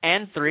 2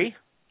 and 3.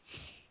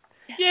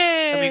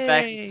 Yay! Coming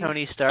back to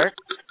Tony Stark.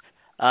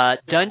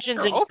 Dungeons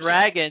and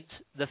Dragons,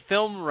 the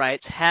film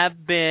rights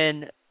have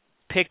been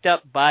picked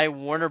up by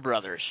Warner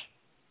Brothers.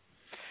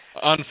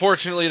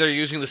 Unfortunately, they're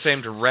using the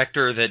same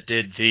director that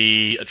did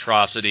the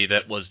atrocity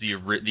that was the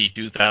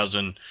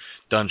 2000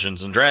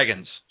 Dungeons and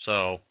Dragons.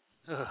 So...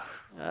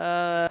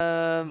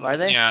 are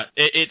they? Yeah,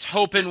 it's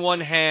hope in one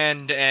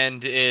hand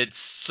and it's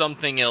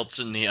something else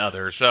in the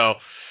other. So,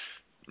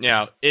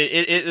 yeah,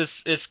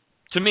 it's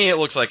to me it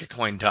looks like a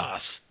coin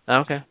toss.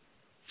 Okay.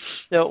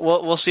 So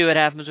we'll see what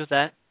happens with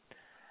that.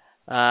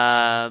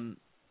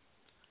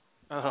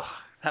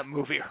 That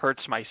movie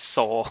hurts my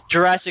soul.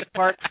 Jurassic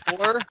Park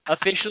 4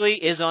 officially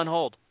is on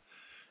hold.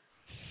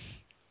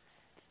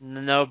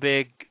 No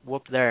big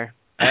whoop there.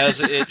 As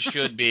it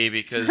should be,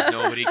 because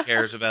nobody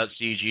cares about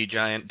CG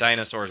giant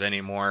dinosaurs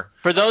anymore.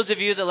 For ththose of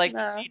you that like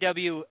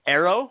CW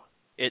Arrow,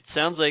 it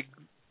sounds like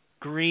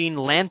Green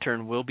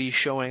Lantern will be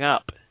showing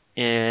up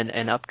in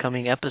an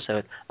upcoming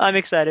episode. I'm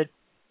excited.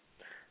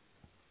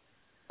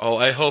 Oh,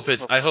 I hope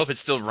it's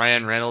still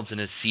Ryan Reynolds in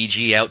his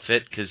CG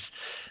outfit, because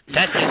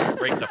that doesn't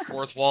break the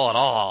fourth wall at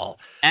all.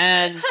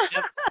 And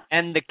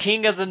the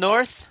King of the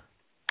North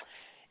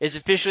is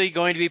officially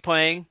going to be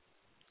playing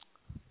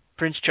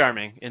Prince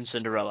Charming in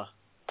Cinderella.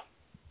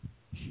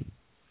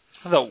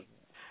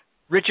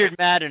 Richard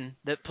Madden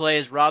that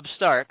plays Robb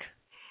Stark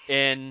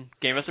in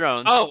Game of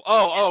Thrones.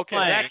 Okay,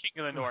 that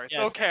King of the North.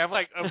 Yes. Okay, I'm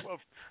like...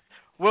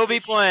 We'll be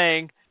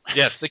playing...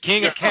 Yes, the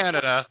King of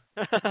Canada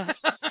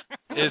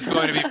is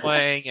going to be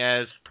playing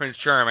as Prince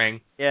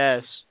Charming.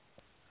 Yes.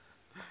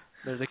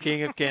 They're the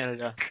King of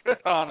Canada.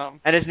 Good on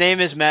him. And his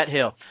name is Matt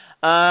Hill.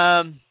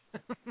 Yeah.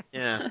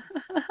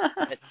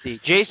 Let's see.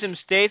 Jason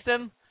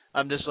Statham,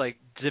 I'm just like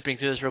zipping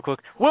through this real quick,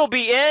 will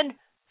be in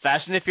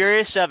Fast and the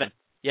Furious 7.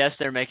 Yes,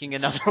 they're making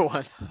another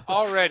one.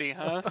 Already,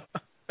 huh?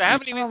 They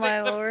haven't even... Oh,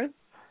 my Lord.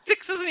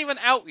 6 isn't even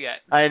out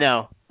yet. I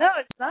know. No,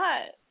 it's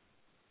not.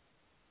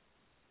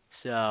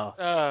 So,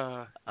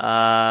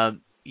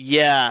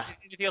 yeah.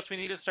 Anything else we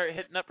need to start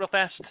hitting up real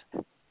fast?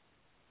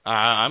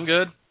 I'm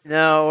good.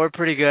 No, we're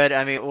pretty good.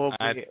 I mean, we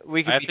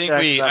I think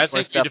we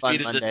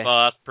defeated this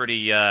boss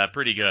pretty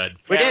good.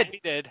 We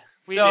did.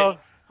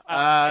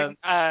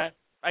 I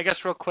guess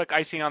real quick,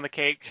 icing on the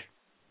cake,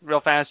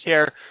 real fast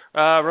here.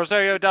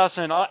 Rosario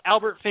Dawson,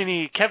 Albert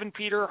Finney, Kevin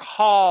Peter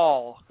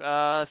Hall.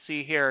 Let's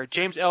see here.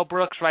 James L.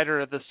 Brooks,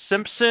 writer of The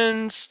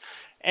Simpsons,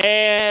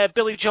 and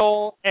Billy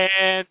Joel,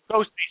 and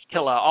Ghostface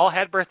Killah all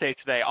had birthday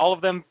today. All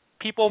of them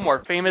people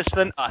more famous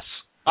than us.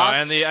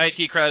 And the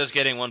IT crowd is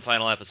getting one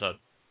final episode.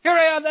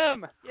 Hooray on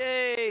them!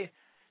 Yay!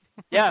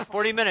 Yeah,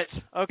 40 minutes.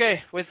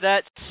 Okay, with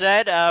that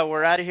said,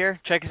 we're out of here.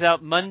 Check us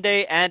out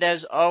Monday, and as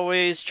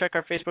always, check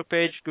our Facebook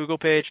page, Google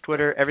page,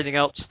 Twitter, everything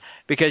else,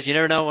 because you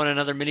never know when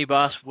another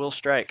mini-boss will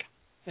strike.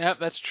 Yep,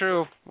 that's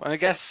true. I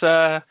guess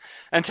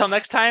until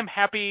next time,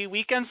 happy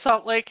weekend,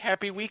 Salt Lake,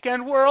 happy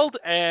weekend, world,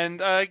 and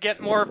get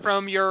more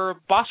from your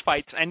boss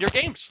fights and your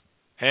games.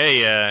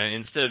 Hey,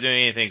 instead of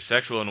doing anything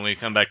sexual when we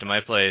come back to my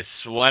place,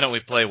 why don't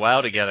we play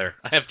WoW together?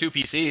 I have 2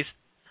 PCs.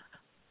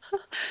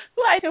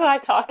 Why do I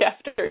talk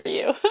after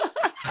you?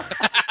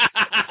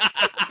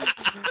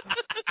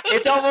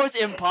 It's almost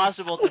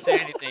impossible to say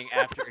anything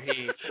after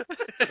he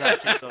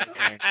drops his phone.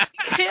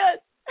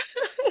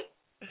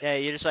 Yeah,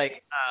 you're just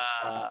like,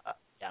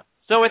 yeah.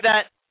 So with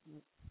that,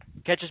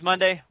 catch us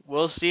Monday.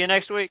 We'll see you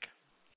next week.